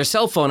place has their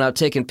cell phone out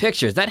taking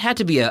pictures. That had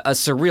to be a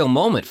surreal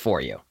moment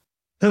for you.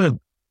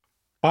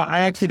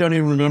 I actually don't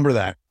even remember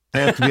that.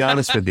 I have to be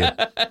honest with you.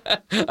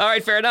 All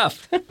right, fair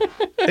enough.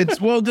 It's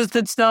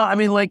not,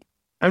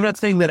 I'm not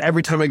saying that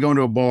every time I go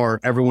into a bar,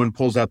 everyone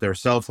pulls out their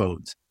cell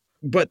phones,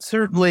 but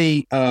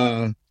certainly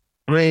I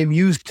am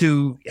used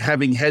to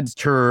having heads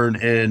turn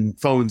and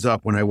phones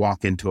up when I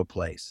walk into a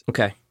place.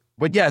 Okay.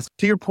 But yes,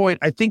 to your point,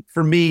 I think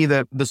for me,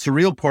 the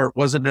surreal part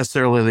wasn't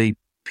necessarily the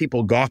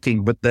people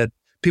gawking, but that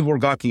people were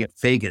gawking at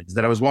Fagan's,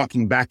 that I was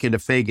walking back into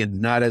Fagan's,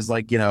 not as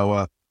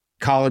a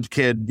college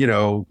kid,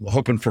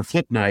 hoping for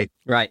flip night.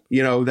 Right.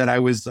 That I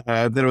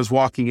was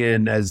walking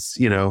in as,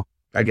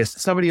 I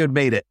guess somebody who had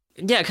made it.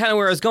 Yeah, kind of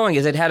where I was going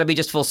is it had to be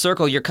just full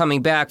circle. You're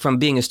coming back from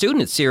being a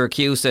student at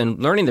Syracuse and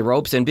learning the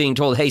ropes and being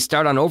told, hey,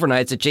 start on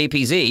overnights at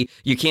JPZ.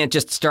 You can't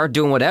just start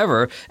doing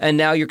whatever. And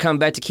now you're coming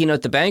back to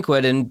keynote the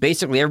banquet, and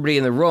basically everybody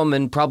in the room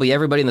and probably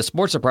everybody in the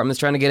sports department is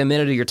trying to get a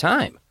minute of your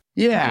time.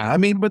 Yeah,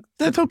 but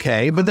that's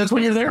okay. But that's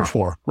what you're there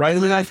for, right?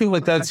 I feel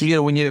like that's,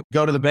 when you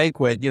go to the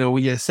banquet,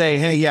 when you say,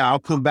 hey, yeah, I'll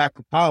come back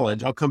to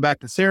college. I'll come back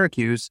to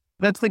Syracuse.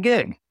 That's the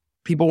gig.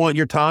 People want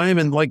your time.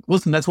 And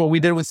listen, that's what we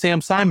did with Sam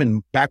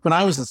Simon back when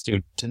I was a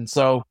student. And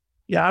so,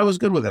 yeah, I was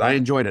good with it. I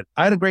enjoyed it.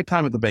 I had a great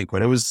time at the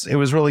banquet. It was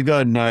really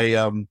good. And I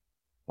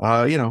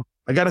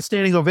I got a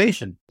standing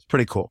ovation. It's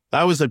pretty cool.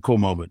 That was a cool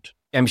moment.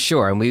 I'm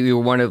sure. And we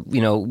were one of,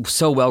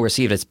 so well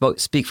received. I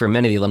speak for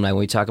many of the alumni when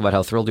we talk about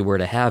how thrilled we were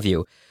to have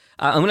you.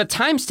 I'm going to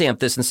timestamp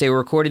this and say we're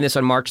recording this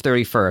on March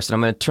 31st. And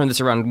I'm going to turn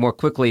this around more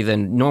quickly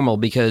than normal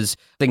because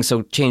things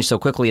change so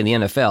quickly in the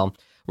NFL.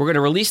 We're going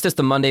to release this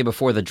the Monday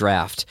before the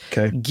draft.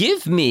 Okay.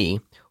 Give me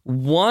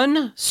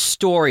one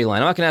storyline.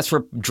 I'm not going to ask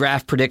for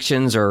draft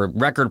predictions or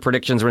record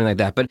predictions or anything like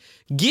that, but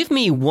give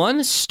me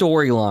one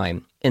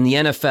storyline in the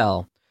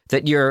NFL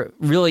that you're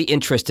really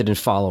interested in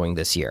following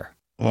this year.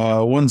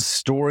 One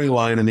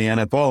storyline in the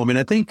NFL. I mean,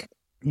 I think,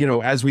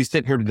 as we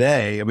sit here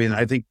today,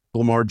 I think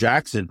Lamar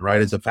Jackson,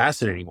 right, is a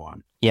fascinating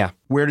one. Yeah.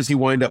 Where does he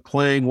wind up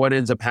playing? What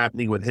ends up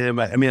happening with him?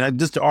 I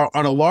just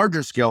on a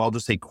larger scale, I'll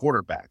just say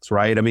quarterbacks,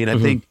 right? I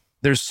think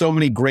there's so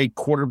many great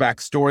quarterback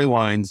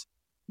storylines,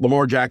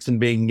 Lamar Jackson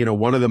being,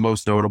 one of the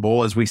most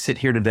notable. As we sit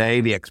here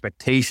today, the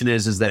expectation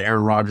is that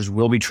Aaron Rodgers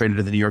will be traded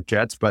to the New York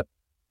Jets, but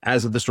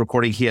as of this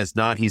recording, he has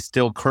not. He's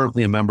still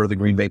currently a member of the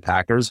Green Bay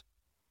Packers.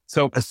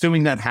 So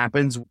assuming that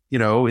happens,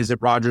 is it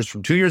Rodgers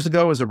from 2 years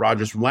ago? Is it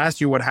Rodgers from last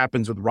year? What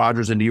happens with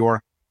Rodgers and Dior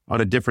on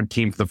a different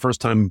team for the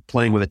first time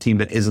playing with a team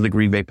that isn't the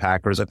Green Bay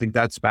Packers? I think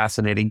that's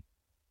fascinating.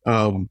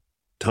 Tom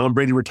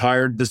Brady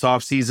retired this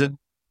offseason.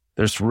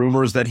 There's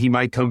rumors that he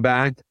might come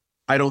back.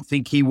 I don't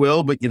think he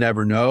will, but you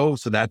never know.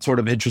 So that's sort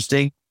of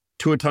interesting.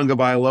 Tua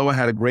Tagovailoa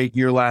had a great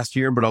year last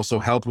year, but also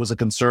health was a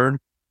concern.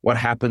 What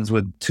happens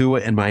with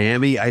Tua in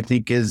Miami, I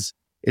think is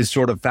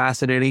sort of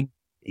fascinating.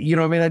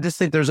 I just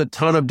think there's a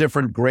ton of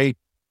different great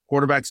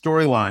quarterback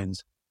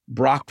storylines.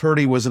 Brock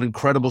Purdy was an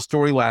incredible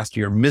story last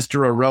year.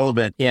 Mr.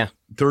 Irrelevant,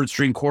 third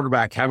string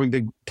quarterback having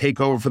to take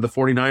over for the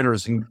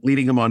 49ers and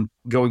leading them on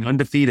going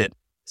undefeated,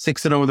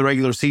 6-0 in the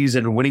regular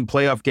season and winning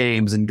playoff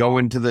games and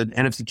going to the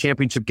NFC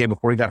Championship game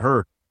before he got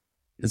hurt.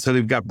 And so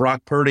they've got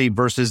Brock Purdy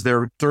versus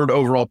their third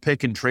overall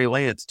pick in Trey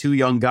Lance, two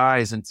young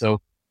guys. And so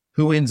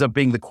who ends up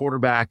being the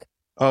quarterback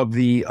of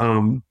the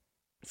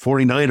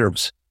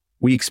 49ers?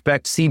 We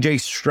expect CJ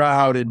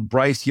Stroud and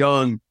Bryce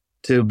Young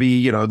to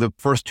be, the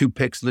first two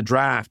picks in the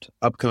draft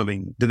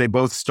upcoming. Do they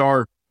both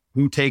start?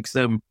 Who takes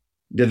them?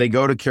 Do they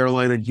go to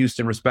Carolina and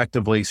Houston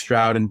respectively,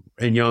 Stroud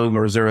and Young,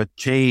 or is there a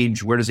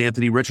change? Where does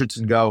Anthony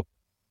Richardson go?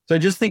 So I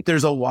just think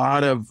there's a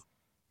lot of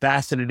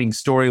fascinating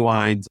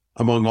storylines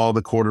among all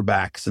the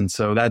quarterbacks. And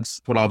so that's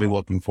what I'll be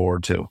looking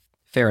forward to.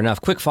 Fair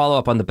enough. Quick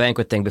follow-up on the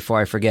banquet thing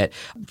before I forget.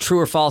 True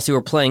or false, you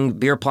were playing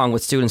beer pong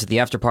with students at the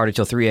after party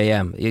till 3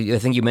 a.m. I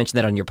think you mentioned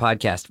that on your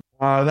podcast.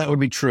 That would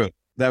be true.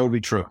 That would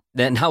be true.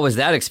 Then how was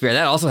that experience?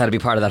 That also had to be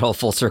part of that whole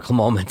full circle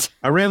moment.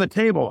 I ran the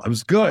table. I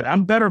was good.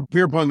 I'm better at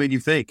beer pong than you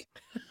think.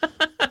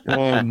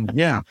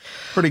 Yeah,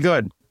 pretty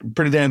good.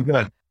 Pretty damn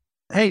good.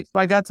 Hey,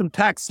 I got some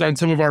text on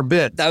some of our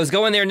bits. I was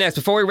going there next.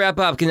 Before we wrap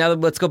up,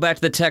 let's go back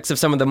to the text of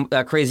some of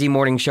the Crazy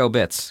Morning Show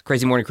bits,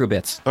 Crazy Morning Crew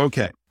bits.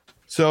 Okay.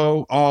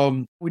 So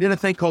we did a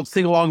thing called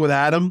Sing Along with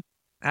Adam.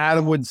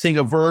 Adam would sing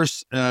a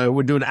verse,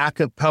 would do an a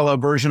cappella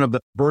version of the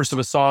verse of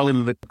a song,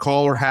 and the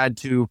caller had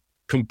to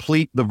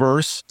complete the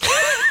verse.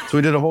 So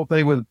we did a whole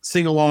thing with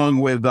Sing Along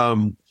with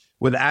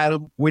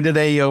Adam. We did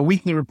a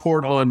weekly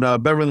report on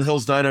Beverly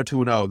Hills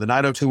 90210, the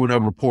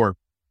 90210 report.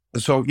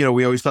 So,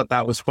 we always thought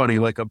that was funny,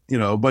 like a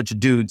bunch of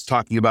dudes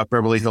talking about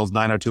Beverly Hills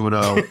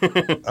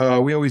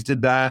 90210. We always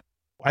did that.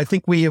 I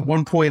think we at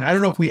one point, I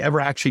don't know if we ever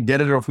actually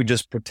did it or if we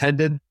just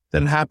pretended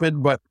that it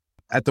happened, but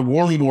at the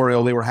War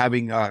Memorial, they were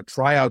having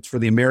tryouts for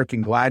the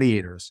American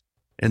Gladiators.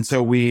 And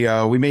so we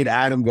made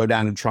Adam go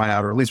down and try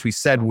out, or at least we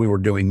said we were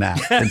doing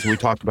that. And so we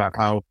talked about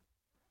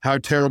how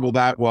terrible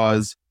that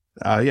was.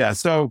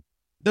 So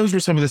those were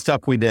some of the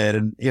stuff we did.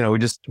 And,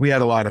 we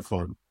had a lot of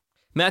fun.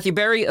 Matthew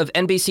Berry of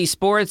NBC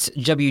Sports,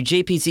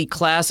 WJPZ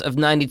class of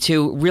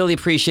 92. Really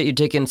appreciate you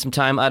taking some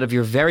time out of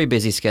your very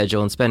busy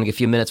schedule and spending a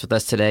few minutes with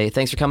us today.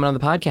 Thanks for coming on the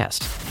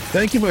podcast.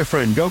 Thank you, my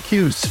friend. Go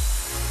Qs.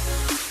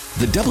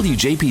 The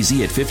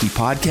WJPZ at 50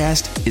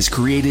 podcast is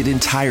created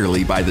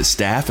entirely by the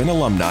staff and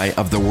alumni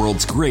of the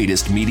world's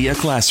greatest media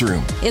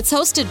classroom. It's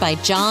hosted by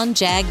John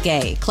Jag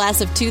Gay,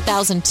 class of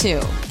 2002.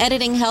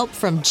 Editing help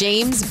from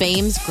James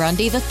Bames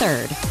Grundy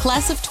III,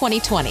 class of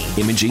 2020.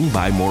 Imaging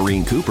by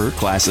Maureen Cooper,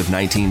 class of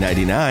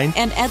 1999.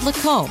 And Ed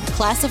Lacombe,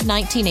 class of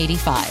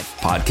 1985.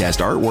 Podcast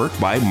artwork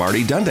by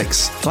Marty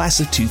Dundix,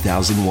 class of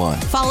 2001.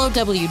 Follow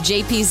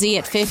WJPZ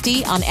at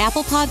 50 on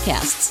Apple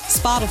Podcasts,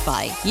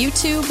 Spotify,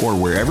 YouTube, or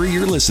wherever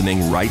you're listening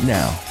right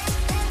now.